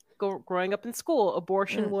growing up in school,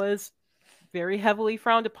 abortion was very heavily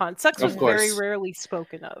frowned upon. Sex was very rarely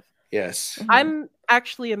spoken of. Yes. I'm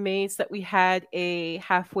actually amazed that we had a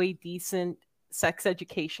halfway decent sex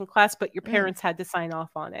education class, but your parents had to sign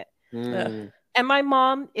off on it. And my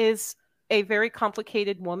mom is a very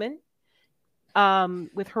complicated woman,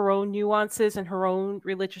 with her own nuances and her own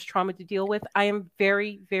religious trauma to deal with. I am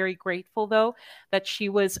very, very grateful, though, that she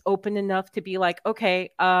was open enough to be like,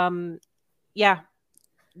 okay, yeah,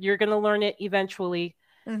 you're going to learn it eventually,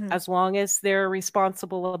 as long as they're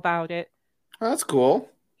responsible about it. Oh, that's cool.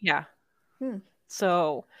 Yeah.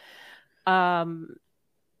 So, but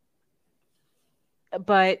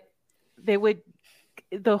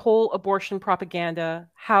the whole abortion propaganda,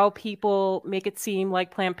 how people make it seem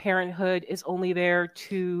like Planned Parenthood is only there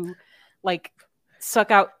to like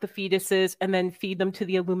suck out the fetuses and then feed them to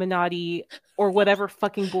the Illuminati or whatever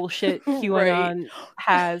fucking bullshit QAnon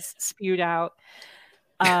has spewed out.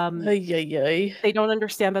 They don't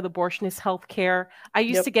understand that abortion is healthcare. I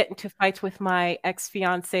used to get into fights with my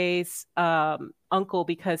ex-fiance's uncle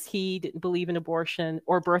because he didn't believe in abortion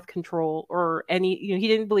or birth control or any, he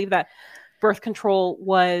didn't believe that birth control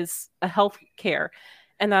was a health care.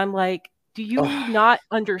 And I'm like, do you not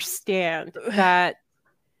understand that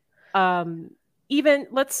even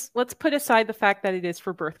let's put aside the fact that it is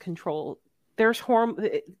for birth control. There's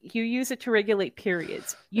you use it to regulate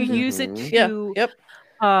periods. You use it to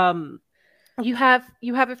you have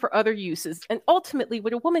it for other uses. And ultimately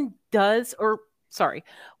what a woman does,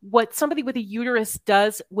 what somebody with a uterus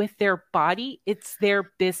does with their body, it's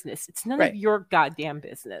their business. It's none of your goddamn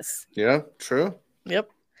business. Yeah, true. Yep.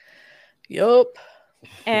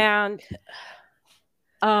 And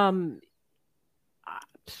I'm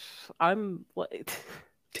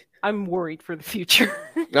worried for the future.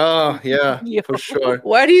 Oh, yeah, for sure.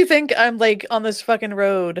 Why do you think I'm like on this fucking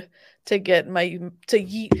road to get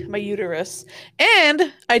yeet my uterus?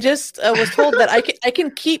 And I just was told that I can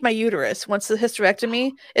keep my uterus once the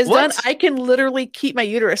hysterectomy is done. I can literally keep my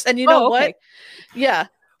uterus. And you know what? Yeah.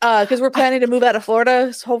 Because we're planning to move out of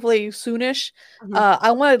Florida, hopefully soonish. I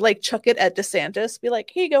want to like chuck it at DeSantis. Be like,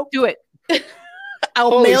 here you go. Do it. I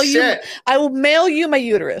will mail you my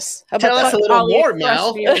uterus. How about Tell us a little more,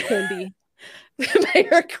 Mel.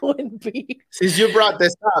 Mayor Quimby. Since you brought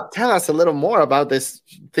this up, tell us a little more about this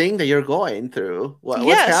thing that you're going through.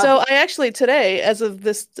 So I actually today, as of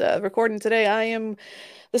this recording today,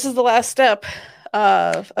 this is the last step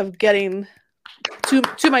of getting to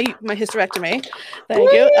my hysterectomy.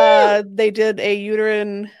 Thank you. They did a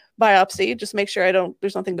uterine biopsy, just make sure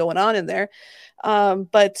there's nothing going on in there.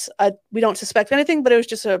 But we don't suspect anything, but it was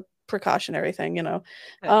just a precautionary thing,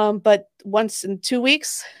 but once in 2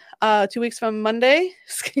 weeks, 2 weeks from Monday,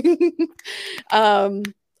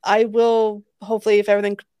 I will, hopefully, if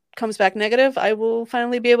everything comes back negative, I will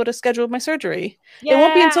finally be able to schedule my surgery. It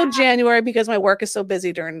won't be until January because my work is so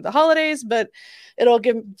busy during the holidays, but it'll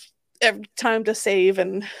give time to save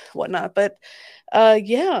and whatnot. But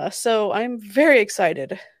so I'm very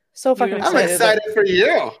excited. So fucking excited. I'm excited for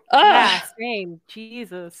you. Yeah, same.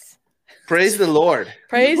 Jesus. Praise the Lord.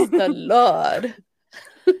 Praise the Lord.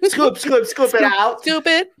 Scoop it out. Scoop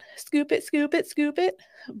it.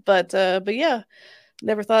 But yeah,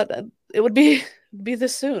 never thought that it would be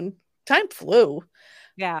this soon. Time flew.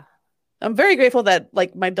 Yeah. I'm very grateful that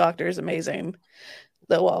like my doctor is amazing.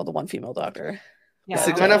 the one female doctor. Yeah, Is it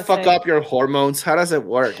I was gonna fuck say- up your hormones? How does it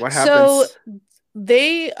work? What So happens?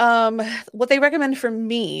 they what they recommend for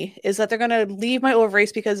me is that they're gonna leave my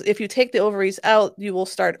ovaries, because if you take the ovaries out, you will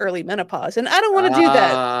start early menopause, and I don't want to do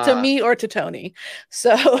that to me or to Tony.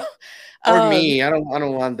 So Or me. I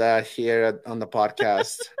don't want that here on the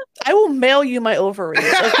podcast. I will mail you my ovaries,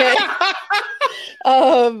 okay?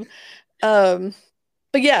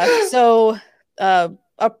 But yeah, so I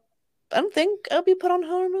don't think I'll be put on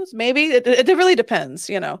hormones. Maybe it really depends,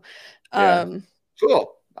 you know. Yeah.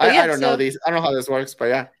 Cool. yeah, I don't know so- these. I don't know how this works, but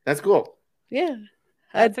yeah, that's cool. Yeah,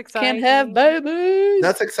 That's I can't have exciting. babies.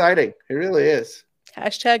 That's exciting. It really is.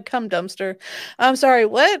 Hashtag cum dumpster. I'm sorry,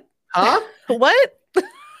 what? Huh? What?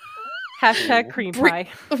 Hashtag cream pie.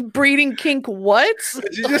 Breeding kink what?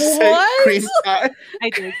 Did you just say cream pie? I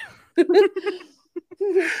did.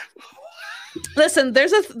 Listen,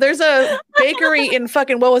 there's a bakery in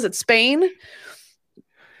fucking, what was it, Spain?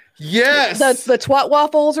 Yes. The twat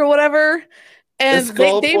waffles or whatever. And It's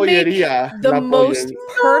called they make polleria, the not most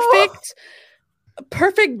polleria.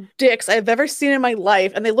 perfect dicks I've ever seen in my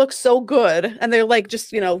life, and they look so good, and they're like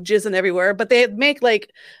just, you know, jizzing everywhere, but they make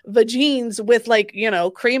like vagines with like, you know,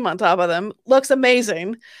 cream on top of them. Looks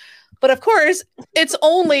amazing. But of course, it's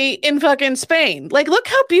only in fucking Spain. Like, look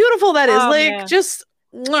how beautiful that is. Oh, like, man. just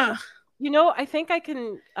mwah. You know, I think I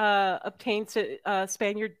can obtain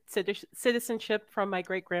Spaniard citizenship from my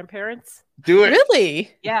great grandparents. Do it.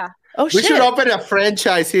 Really? Yeah. Oh We shit. should open a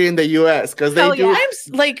franchise here in the US because they Hell do. yeah.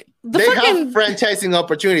 like the They fucking have franchising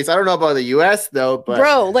opportunities. I don't know about the US though, but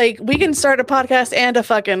bro, like we can start a podcast and a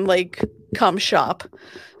fucking like cum shop.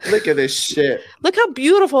 look at this shit. Look how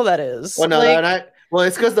beautiful that is. Well, no, like, well,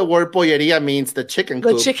 it's because the word polleria means the chicken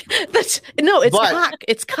the coop. chicken. No, it's But- cock.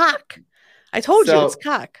 It's cock. I told you So- it's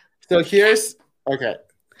cock. So here's okay.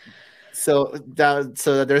 So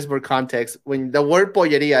that there's more context. When the word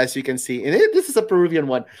polleria, as you can see, and this is a Peruvian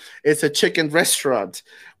one, it's a chicken restaurant.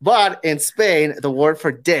 But in Spain, the word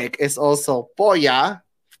for dick is also polla.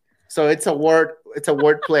 So it's a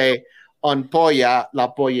word play on polla,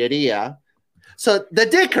 la polleria. So the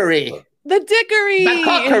dickery. The dickery. The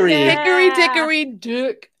cockery. Dickery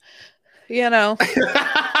dick. You know.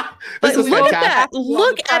 This But is look at fantastic. that. Love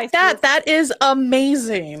Look the at that. prices. That is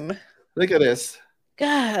amazing. Look at this.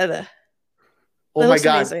 God. Oh That my looks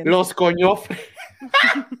God. amazing. Los coñofres.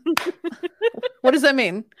 What does that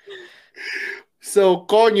mean? So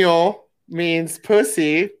coño means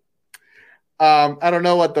pussy. I don't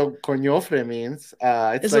know what the coñofre means.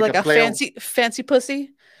 It's Is it like a play on- fancy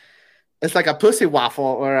pussy? It's like a pussy waffle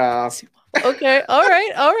or Okay. All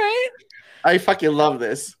right. I fucking love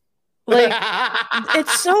this. Like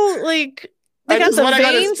it's so like they I got just the wanna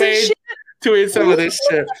go to veins and Spain shit. to eat some of this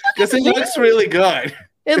shit because it looks really good.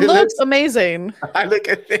 It it looks looks- amazing. I look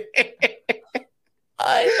at it.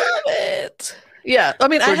 I love it. Yeah, I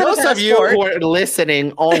mean, I For have a those of you passport. who are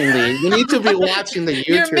listening only, you need to be watching the YouTube.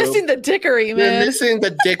 You're missing the dickery, You're man. missing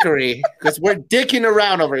the dickery because we're dicking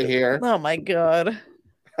around over here. Oh my god.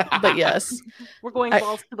 But yes. We're going I-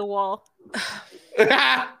 balls to the wall.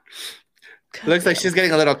 Looks like she's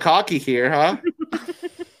getting a little cocky here, huh?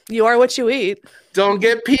 You are what you eat. Don't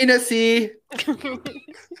get penisy.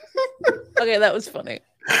 Okay, that was funny.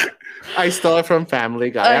 I stole it from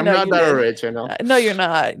Family Guy. I I'm know not you that did. original. No, you're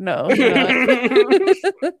not. No. You're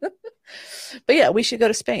not. But yeah, we should go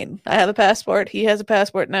to Spain. I have a passport. He has a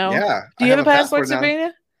passport now. Yeah. Do I you have a passport, now.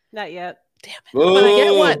 Sabrina? Not yet. Damn it. Fine, get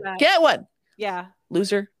Ooh. one. Get one. Yeah.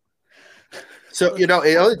 Loser. So, it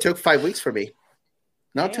only took 5 weeks for me.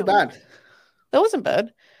 Not too Damn. bad. That wasn't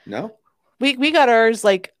bad. No? We got ours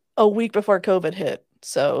like a week before COVID hit.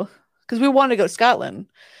 So because we wanted to go to Scotland.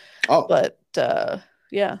 Oh, But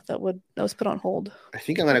yeah, that was put on hold. I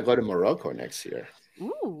think I'm going to go to Morocco next year.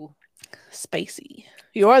 Ooh. Spicy.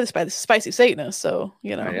 You are the spicy Satanist, so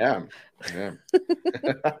you know. I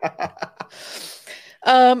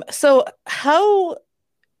am. So how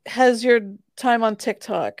has your time on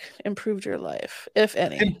TikTok improved your life, if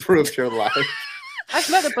any? Improved your life. I've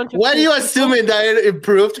met a bunch of Why are you cool people. assuming that it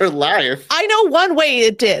improved her life? I know one way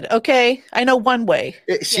it did, okay? I know one way.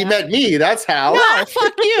 She Yeah. met me. That's how. No,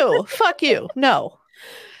 fuck you. Fuck you. No.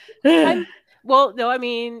 Well, no, I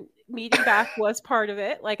mean, meeting back was part of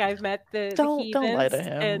it. Like I've met the Don't lie to heathens,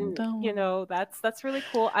 him. and Don't. that's really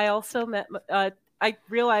cool. I also met. I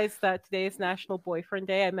realized that today is National Boyfriend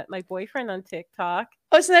Day. I met my boyfriend on TikTok.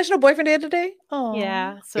 Oh, it's National Boyfriend Day today? Oh.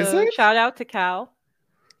 Yeah, Is so it? shout out to Cal.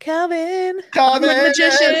 Calvin. Calvin! The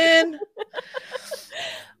magician.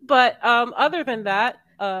 But other than that,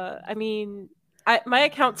 I mean, my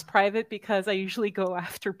account's private because I usually go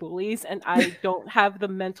after bullies and I don't have the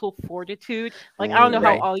mental fortitude. Like, I don't know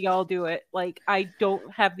how all y'all do it. Like, I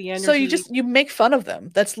don't have the energy. So you make fun of them.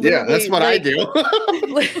 That's literally that's what I do.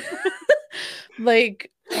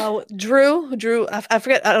 like Drew, I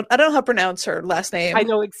forget. I don't know how to pronounce her last name. I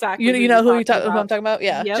know exactly. You know who I'm talking about?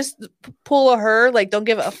 Yeah. Yep. Just pull her. Like, don't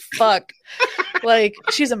give a fuck. Like,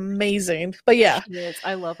 she's amazing. But yeah. She is.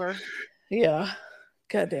 I love her. Yeah.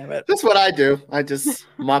 God damn it. That's what I do. I just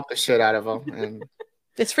mock the shit out of them. And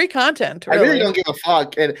it's free content. Really. I really don't give a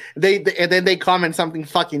fuck. And then they comment something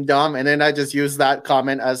fucking dumb, and then I just use that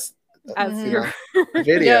comment as your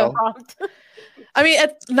video. I mean,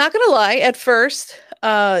 not gonna lie, at first,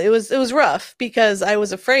 it was rough because I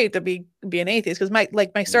was afraid to be an atheist because my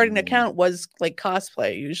starting account was like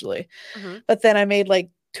cosplay usually, but then I made like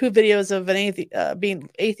 2 videos of an being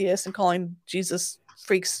atheist and calling Jesus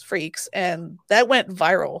freaks, and that went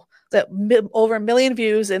viral. That over 1 million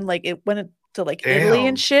views, and like it went to like Italy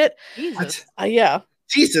and shit. Jesus. Yeah.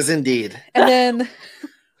 Jesus, indeed. And then,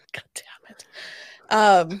 God damn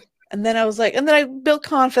it. And then I was like, and then I built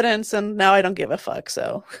confidence, and now I don't give a fuck.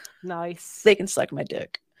 So nice. They can suck my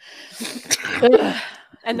dick.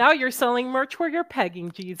 And now you're selling merch where you're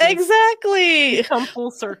pegging, Jesus. Exactly. Come full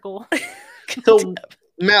circle. So,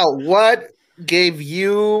 Mel, what gave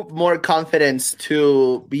you more confidence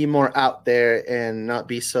to be more out there and not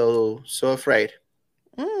be so afraid?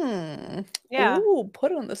 Yeah. Ooh,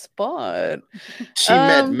 put on the spot.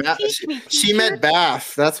 She met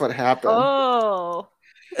Bath. That's what happened. Oh.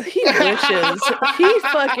 He wishes. He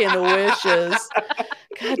fucking wishes.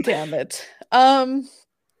 God damn it.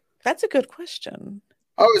 That's a good question.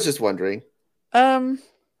 I was just wondering. I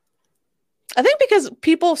think because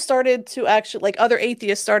people started to actually, like, other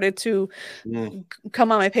atheists started to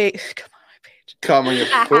come on my page. Come on your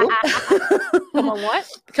poop? Come on what?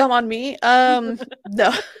 Come on me.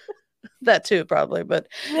 No. That too, probably. But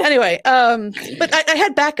anyway, but I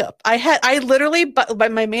had backup. I literally, by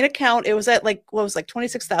my main account, it was at like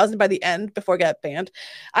 26,000 by the end before I got banned.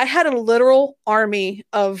 I had a literal army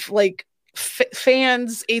of like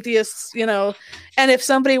fans, atheists, and if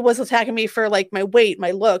somebody was attacking me for like my weight,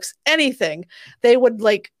 my looks, anything, they would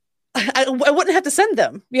like, I wouldn't have to send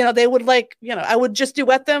them. They would like, I would just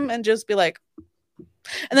duet them and just be like,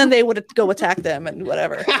 and then they would go attack them and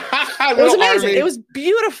whatever. It was amazing. Army. It was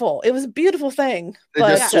beautiful. It was a beautiful thing.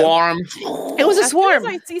 But just swarm. It was a swarm. As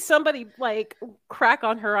soon as I see somebody like crack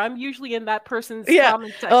on her, I'm usually in that person's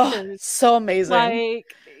comment section. Oh, so amazing. Like,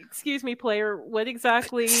 excuse me, player, what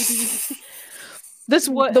exactly do you... The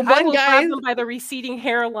one guy grab them by the receding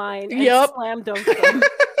hairline and slam dunk them.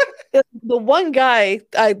 The one guy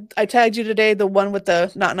I tagged you today, the one with the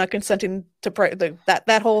not consenting to pray,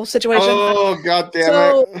 that whole situation. Oh, god damn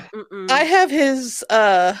it! I have his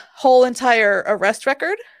whole entire arrest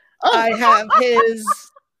record. Oh. I have his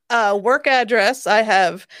work address. I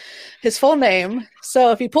have his full name.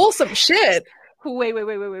 So if he pulls some shit, wait.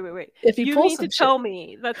 If he you pulls need some to tell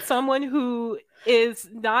me that someone who is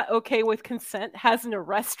not okay with consent has an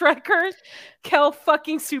arrest record? Kel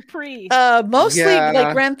fucking Supri. Mostly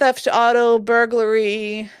like grand theft auto,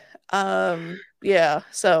 burglary. Yeah,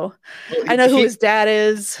 so I know who his dad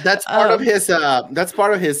is. That's part of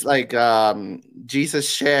his like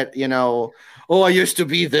Jesus shit, Oh, I used to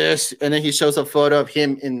be this, and then he shows a photo of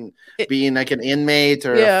him being like an inmate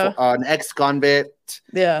or an ex-convict.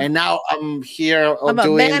 Yeah, and now I'm here. I'm a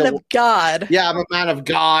man of God. Yeah, I'm a man of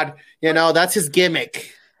God. That's his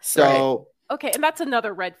gimmick. So okay, and that's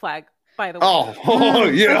another red flag, by the way. Oh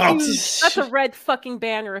yeah, that's a red fucking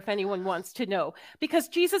banner if anyone wants to know, because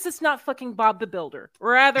Jesus is not fucking Bob the Builder.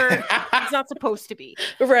 Rather, he's not supposed to be.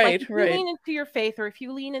 Right, like, if you lean into your faith, or if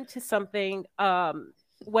you lean into something,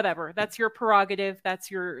 whatever, that's your prerogative. That's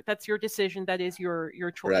your decision. That is your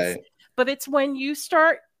choice. Right. But it's when you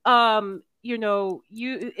start,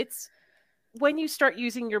 it's when you start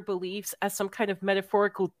using your beliefs as some kind of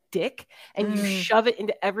metaphorical dick and you shove it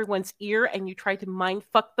into everyone's ear and you try to mind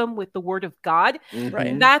fuck them with the word of God,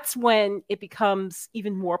 right? That's when it becomes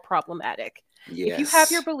even more problematic. Yes. If you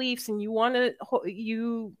have your beliefs and you want to,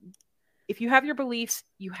 if you have your beliefs,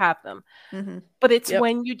 you have them. But it's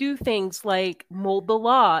when you do things like mold the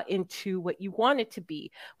law into what you want it to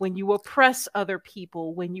be, when you oppress other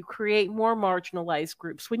people, when you create more marginalized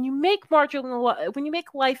groups, when you make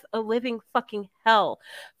life a living fucking hell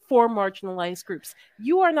for marginalized groups,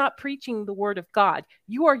 you are not preaching the word of God.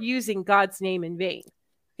 You are using God's name in vain.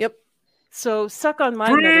 Yep. So suck on my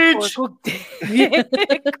metaphorical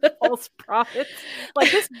false prophets. Like,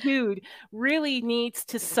 this dude really needs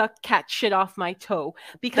to suck cat shit off my toe,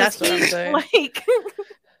 because that's what I'm saying. Like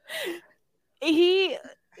he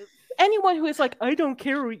anyone who is like, I don't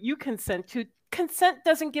care what you consent to. Consent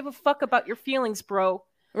doesn't give a fuck about your feelings, bro.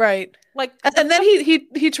 Right. Like, and then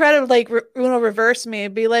he tried to like reverse me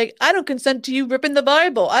and be like, I don't consent to you ripping the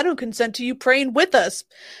Bible. I don't consent to you praying with us.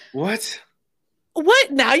 What?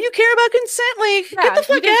 What? Now you care about consent? Like, Yeah, get the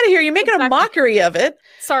fuck out of here. You're making a mockery of it.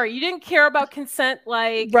 Sorry, you didn't care about consent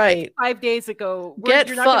like right 5 days ago. Get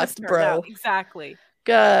fucked, bro. Now. Exactly.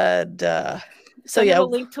 God. So yeah, a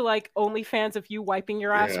link to like OnlyFans of you wiping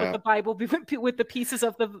your ass with the Bible, with the pieces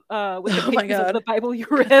of the pages of the Bible you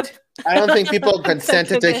read. I don't think people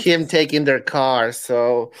consented to him taking their car,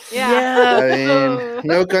 so yeah. I mean,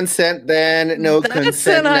 no consent then, no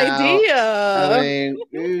consent now. That's an idea. I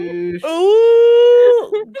mean,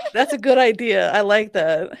 ooh, that's a good idea. I like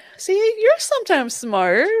that. See, you're sometimes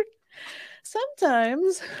smart.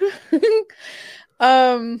 Sometimes.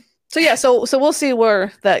 So yeah, so we'll see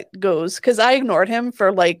where that goes, because I ignored him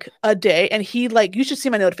for like a day, and he like, you should see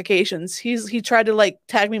my notifications. He tried to like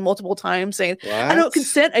tag me multiple times saying, what? I don't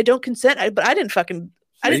consent, but I didn't fucking.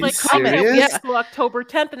 I didn't like comment until October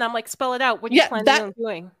 10th, and I'm like, spell it out. What are you planning on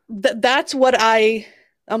doing? That's what I'm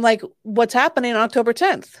like, what's happening on October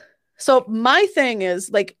 10th? So my thing is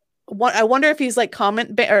like, I wonder if he's like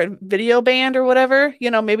or video banned or whatever.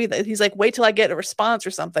 You know, maybe he's like, wait till I get a response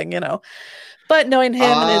or something. You know. But knowing him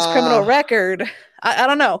and his criminal record, I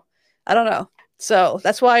don't know. So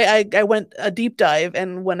that's why I went a deep dive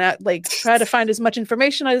and went at like try to find as much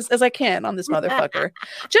information as I can on this motherfucker,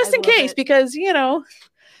 just in case, because you know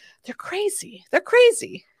they're crazy. They're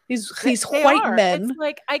crazy. These white men. It's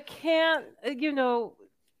like I can't. You know,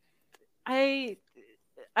 I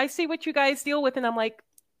see what you guys deal with, and I'm like,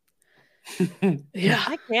 yeah,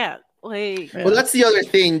 I can't. Like, well, that's the other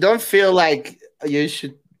thing. Don't feel like you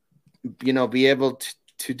should, you know, be able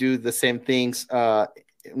to do the same things.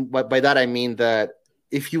 But by that I mean that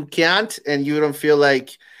if you can't and you don't feel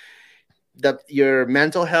like that your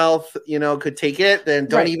mental health, you know, could take it, then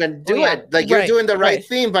don't even do it. Like you're doing the right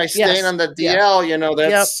thing by staying on the DL. You know,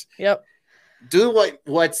 that's do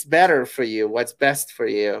what's better for you, what's best for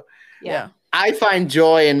you. Yeah. I find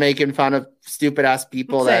joy in making fun of stupid ass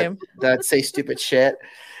people that say stupid shit,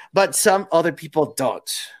 but some other people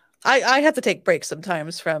don't. I have to take breaks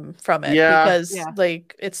sometimes from it because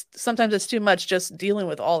like sometimes it's too much just dealing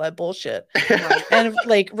with all that bullshit and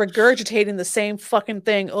like regurgitating the same fucking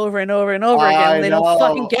thing over and over and over again when they don't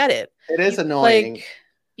fucking get it. It is annoying. Like,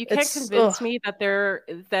 you can't convince me that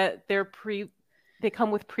they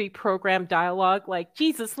come with pre-programmed dialogue like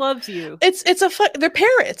Jesus loves you. They're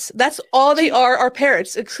parrots. That's all they are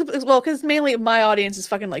parrots. Well, because mainly my audience is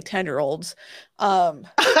fucking like 10-year-olds. But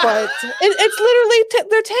it's literally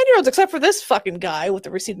they're 10-year-olds except for this fucking guy with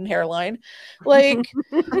the receding hairline. Like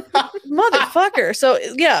motherfucker. So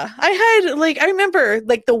yeah, I remember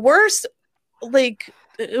like the worst, like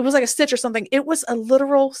it was like a stitch or something. It was a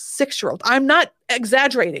literal 6-year-old. I'm not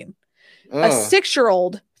exaggerating. A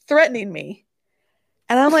 6-year-old threatening me.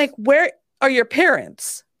 And I'm like, where are your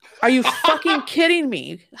parents? Are you fucking kidding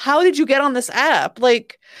me? How did you get on this app?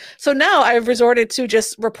 Like, so now I've resorted to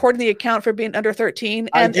just reporting the account for being under 13,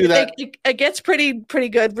 and it gets pretty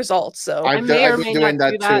good results. So I may or may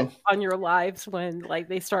not do that on your lives when like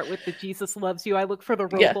they start with the Jesus loves you. I look for the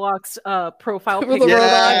Roblox profile picture.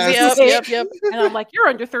 Yep. And I'm like, you're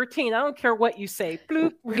under 13. I don't care what you say.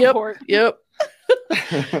 Bloop, report. Yep.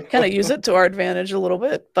 Kind of use it to our advantage a little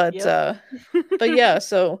bit, but yeah.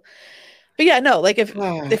 So. But yeah, no, like if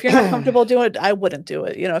you're not comfortable doing it, I wouldn't do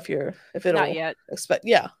it. You know, if it'll not yet. Especially.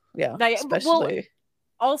 Well,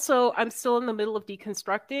 also, I'm still in the middle of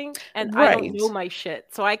deconstructing, and I don't know my shit,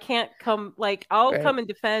 so I can't come. Like, I'll come and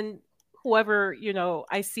defend whoever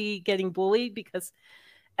I see getting bullied because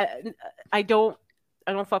I don't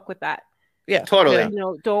fuck with that. Yeah, totally.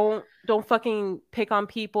 Don't fucking pick on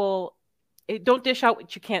people. Don't dish out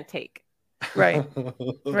what you can't take. Right.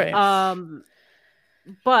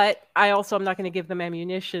 But I also am not going to give them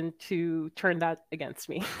ammunition to turn that against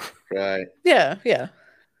me. Right. Yeah.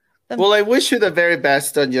 Well, I wish you the very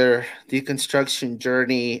best on your deconstruction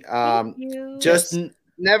journey. Just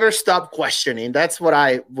never stop questioning. That's what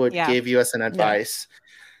I would give you as an advice.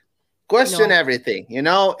 Question everything,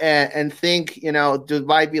 and think, do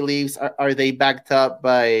my beliefs, are they backed up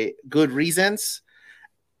by good reasons?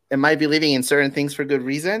 Am I believing in certain things for good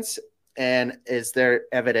reasons? And is there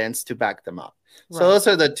evidence to back them up? Right. So those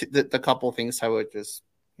are the couple things I would just,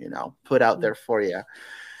 put out there for you.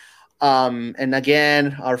 And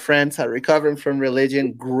again, our friends at Recovering from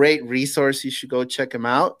Religion, great resource. You should go check them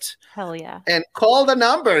out. Hell yeah. And call the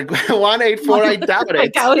number 1-844 I doubt it. I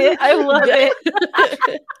doubt it. I love it.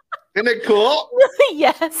 Isn't it cool?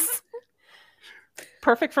 Yes.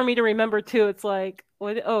 Perfect for me to remember too. It's like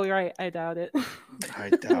What? Oh, right. I doubt it. I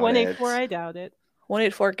doubt 184. it. I doubt it.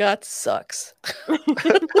 184 Guts sucks.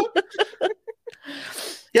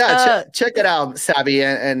 Yeah, Uh, check it out, Savvy.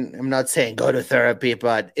 And I'm not saying go to therapy,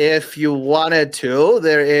 but if you wanted to,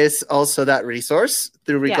 there is also that resource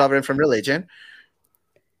through Recovering from Religion.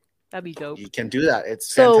 That'd be dope. You can do that.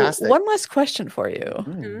 It's So fantastic. one last question for you.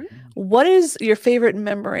 Mm. What is your favorite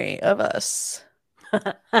memory of us?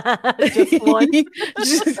 Just one.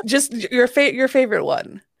 just your favorite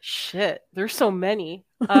one. Shit. There's so many.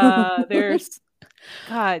 There's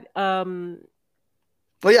God. Well,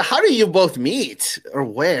 yeah. How do you both meet, or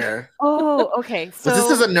where? Oh, okay. So Was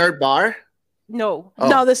this a nerd bar? no. Oh.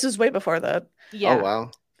 No, this is way before that. Yeah. Oh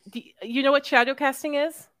wow. You know what shadow casting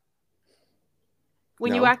is?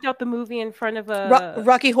 When you No. act out the movie in front of a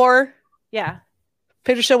Rocky Horror yeah.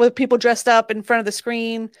 picture show with people dressed up in front of the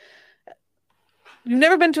screen. You've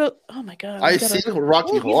never been to oh my god. I've seen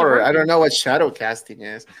Rocky Horror. I don't know what shadow casting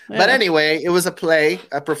is. Yeah. But anyway, it was a play,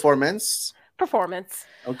 a performance.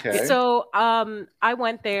 Okay. So I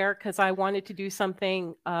went there because I wanted to do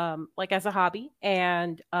something like as a hobby,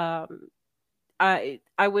 and I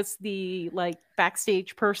was the like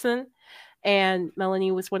backstage person, and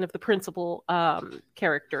Melanie was one of the principal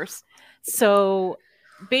characters. So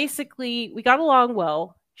basically, we got along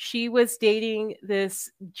well. She was dating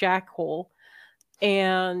this jackhole,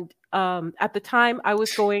 and at the time, I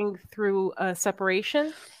was going through a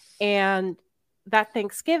separation, and that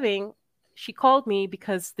Thanksgiving, she called me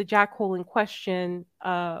because the jackhole in question,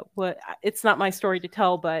 it's not my story to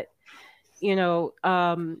tell, but you know,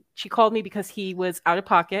 she called me because he was out of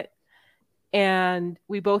pocket, and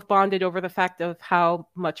we both bonded over the fact of how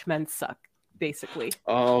much men suck, basically.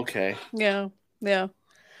 Oh, okay. Yeah. Yeah.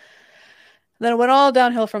 Then it went all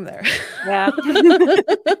downhill from there. Yeah.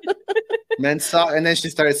 Men suck, and then she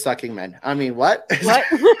started sucking men. I mean, what? What?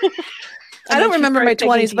 I don't remember my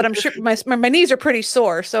 20s, but I'm sure my knees are pretty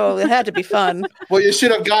sore, so it had to be fun. Well, you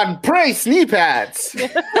should have gotten Praise knee pads.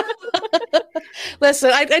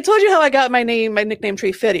 Listen, I told you how I got my nickname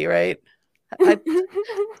Tree Fitty, right?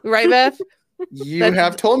 Right, Beth? You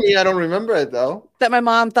have told me. I don't remember it though. That my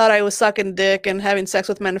mom thought I was sucking dick and having sex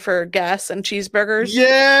with men for gas and cheeseburgers.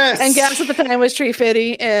 Yes. And gas at the time was Tree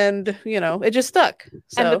Fitty, and you know it just stuck.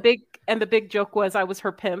 So. And the big joke was I was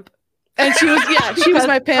her pimp. And she was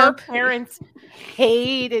my pimp. Her parents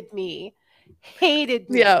hated me.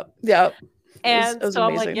 Yeah. And it was so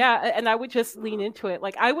amazing. I'm like, yeah, and I would just lean into it.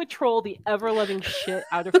 Like I would troll the ever-loving shit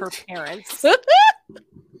out of her parents.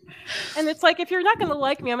 And it's like, if you're not going to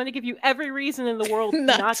like me, I'm going to give you every reason in the world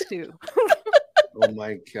not to. Oh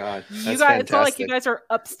my god, you guys, it's not like you guys are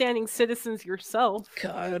upstanding citizens yourself.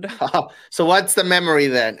 God. So what's the memory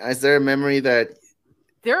then? Is there a memory that?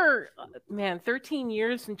 There are, 13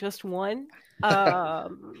 years and just one.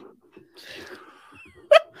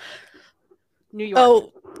 New York.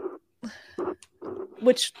 Oh,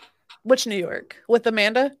 which New York with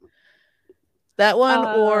Amanda? That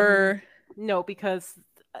one or no? Because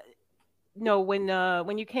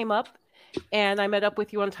when you came up and I met up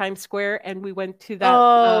with you on Times Square and we went to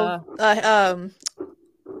that.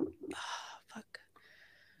 Fuck.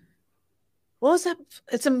 What was that?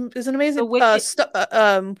 It's an amazing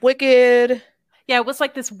Wicked. Yeah, it was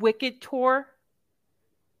like this Wicked tour.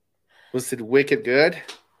 Was it wicked good?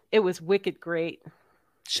 It was wicked great.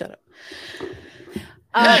 Shut up.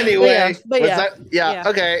 Anyway, but yeah,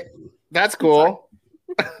 okay, that's cool.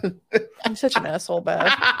 I'm such an asshole,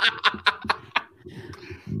 bad.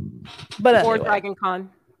 But anyway. Or Dragon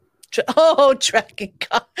Con. Dragon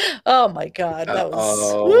Con. Oh my god, that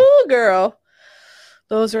was woo, girl.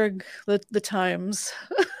 Those are the times.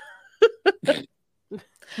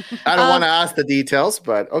 I don't want to ask the details,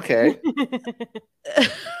 but okay.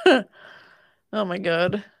 Oh my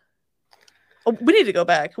god. Oh, we need to go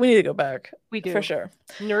back. We do for sure.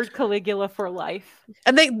 Nerd Caligula for life.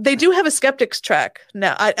 And they do have a skeptics track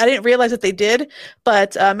now. I didn't realize that they did,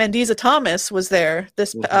 but Mandisa Thomas was there.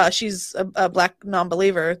 She's a black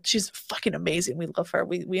non-believer. She's fucking amazing. We love her.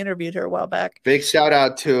 We interviewed her a while back. Big shout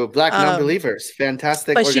out to Black Non-Believers.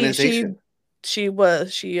 Fantastic organization. She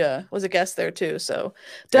was a guest there too. So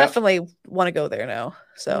definitely want to go there now.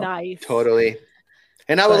 So nice. Totally.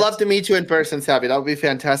 And I would love to meet you in person, Savvy. That would be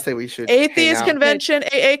fantastic. We should Atheist Convention,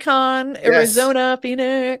 AA Con, Arizona,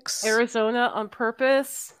 Phoenix. Arizona on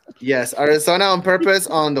purpose. Yes, Arizona on purpose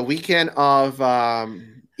on the weekend of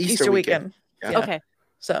Easter weekend. Yeah. Okay.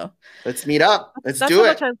 So let's meet up. Let's That's do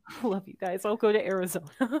how it. much I love you guys. I'll go to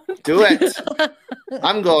Arizona. Do it.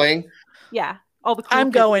 I'm going. Yeah. All the cool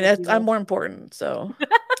I'm going. I'm more important. So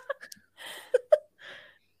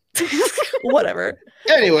Whatever.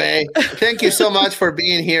 Anyway, thank you so much for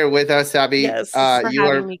being here with us, Abby. Yes, for You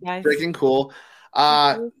are having me, guys. freaking cool.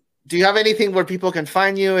 Thank you. Do you have anything where people can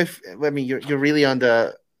find you? You're really on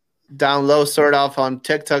the down low, sort of on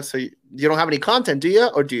TikTok, so you don't have any content, do you?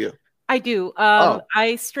 Or do you? I do.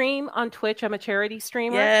 I stream on Twitch. I'm a charity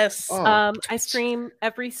streamer. Yes. Oh. I stream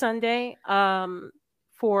every Sunday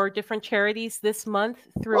for different charities. This month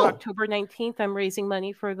through October 19th, I'm raising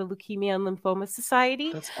money for the Leukemia and Lymphoma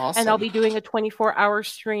Society. That's awesome. And I'll be doing a 24-hour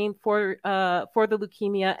stream for the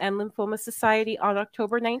Leukemia and Lymphoma Society on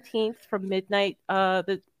October 19th from midnight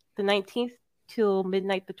the 19th till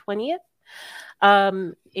midnight the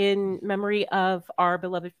 20th, in memory of our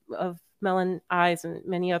beloved of Mel and I's and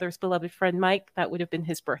many others' beloved friend Mike. That would have been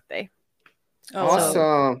his birthday.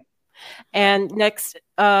 Awesome. And next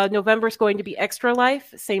November is going to be Extra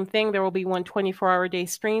Life. Same thing. There will be one 24-hour day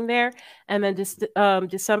stream there. And then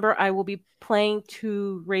December, I will be playing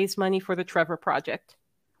to raise money for the Trevor Project.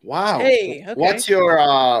 Wow. Hey, okay. What's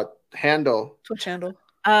your handle? Twitch handle.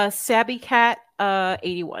 Sabbycat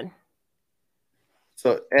 81.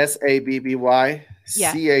 So SABBY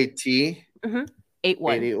CAT 81.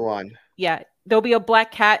 81. Yeah. There'll be a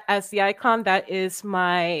black cat as the icon. That is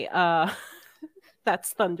my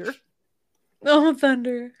that's Thunder. Oh,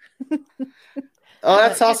 Thunder. Oh,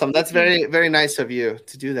 that's awesome. That's very, very nice of you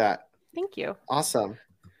to do that. Thank you. Awesome.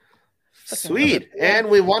 Sweet. And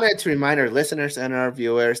we wanted to remind our listeners and our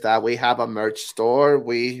viewers that we have a merch store.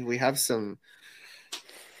 We have some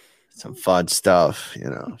fun stuff, you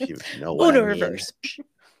know. If you know what Uno I mean. reverse.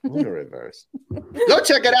 Uno reverse. Go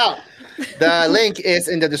check it out. The link is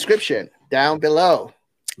in the description down below.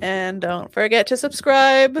 And don't forget to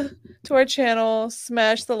subscribe to our channel,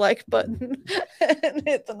 smash the like button, and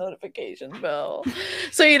hit the notification bell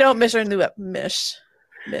so you don't miss our new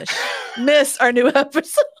miss our new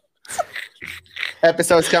episode.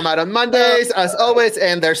 Episodes come out on Mondays, as always,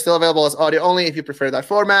 and they're still available as audio only. If you prefer that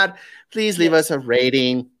format, please leave us a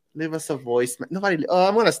rating. Leave us a voice. Nobody. Oh,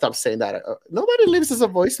 I'm gonna stop saying that. Nobody leaves us a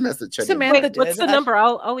voice message anymore. Samantha Wait, what's did. the number?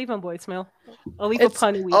 I'll leave on voicemail. I'll leave a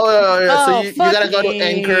punny week. Oh, yeah. So Oh, you gotta go to fuck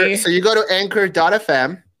Anchor. me. So you go to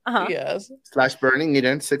anchor.fm Yes. /Burning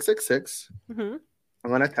Eden 666. Mhm.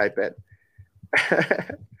 I'm gonna type it.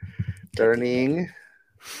 Burning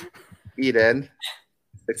Eden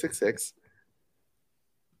 666.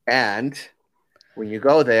 And when you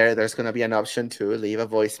go there, there's going to be an option to leave a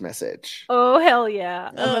voice message. Oh, hell yeah.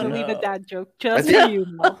 I'm Oh, going to leave no. a dad joke just I for think- you,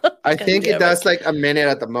 Mel. I think it damn does it. like a minute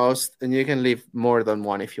at the most, and you can leave more than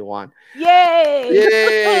one if you want. Yay!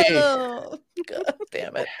 Yay! Oh, God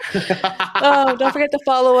damn it. Oh, don't forget to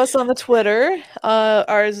follow us on the Twitter.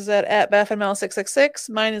 Ours is at BaffandMel666.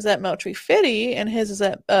 Mine is at Meltree50, and his is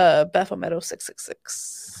at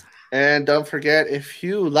Baphomeadow666. And don't forget, if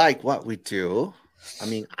you like what we do, I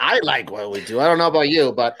mean, I like what we do. I don't know about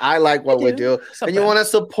you, but I like what we do. And you Sometimes. want to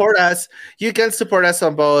support us, you can support us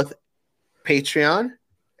on both Patreon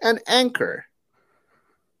and Anchor.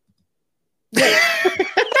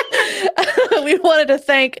 We wanted to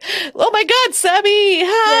thank, oh my God, Sabby.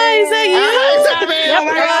 Hi, is that you? Hi, Sabby. Oh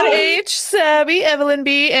my Rod God. H, Sabby, Evelyn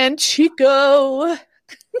B, and Chico.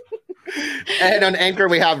 And on Anchor,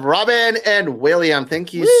 we have Robin and William.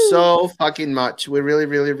 Thank you Woo. so fucking much. We really,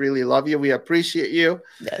 really, really love you. We appreciate you.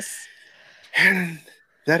 Yes. And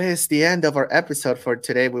that is the end of our episode for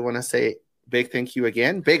today. We want to say big thank you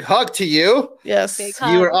again. Big hug to you. Yes. Big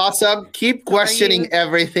You were awesome. Keep questioning you?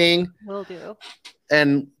 everything. Will do.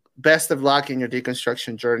 And best of luck in your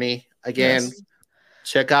deconstruction journey. Again, Yes.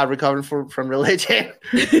 check out Recovering from Religion.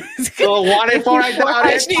 So one and four, I got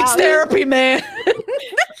I it. needs therapy, man.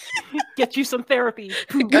 Get you some therapy.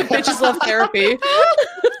 Good bitches love therapy.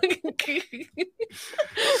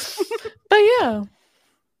 But yeah.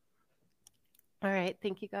 All right.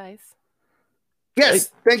 Thank you, guys.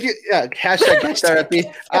 Yes, thank you. Yeah, hashtag therapy.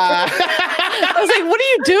 I was like, what are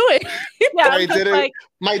you doing? Yeah, I I'm just didn't- like,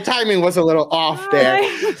 My timing was a little off there.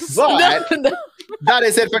 But No. that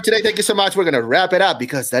is it for today. Thank you so much. We're going to wrap it up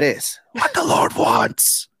because that is what the Lord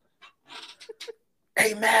wants.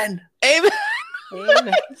 Amen. Amen.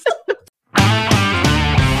 Amen.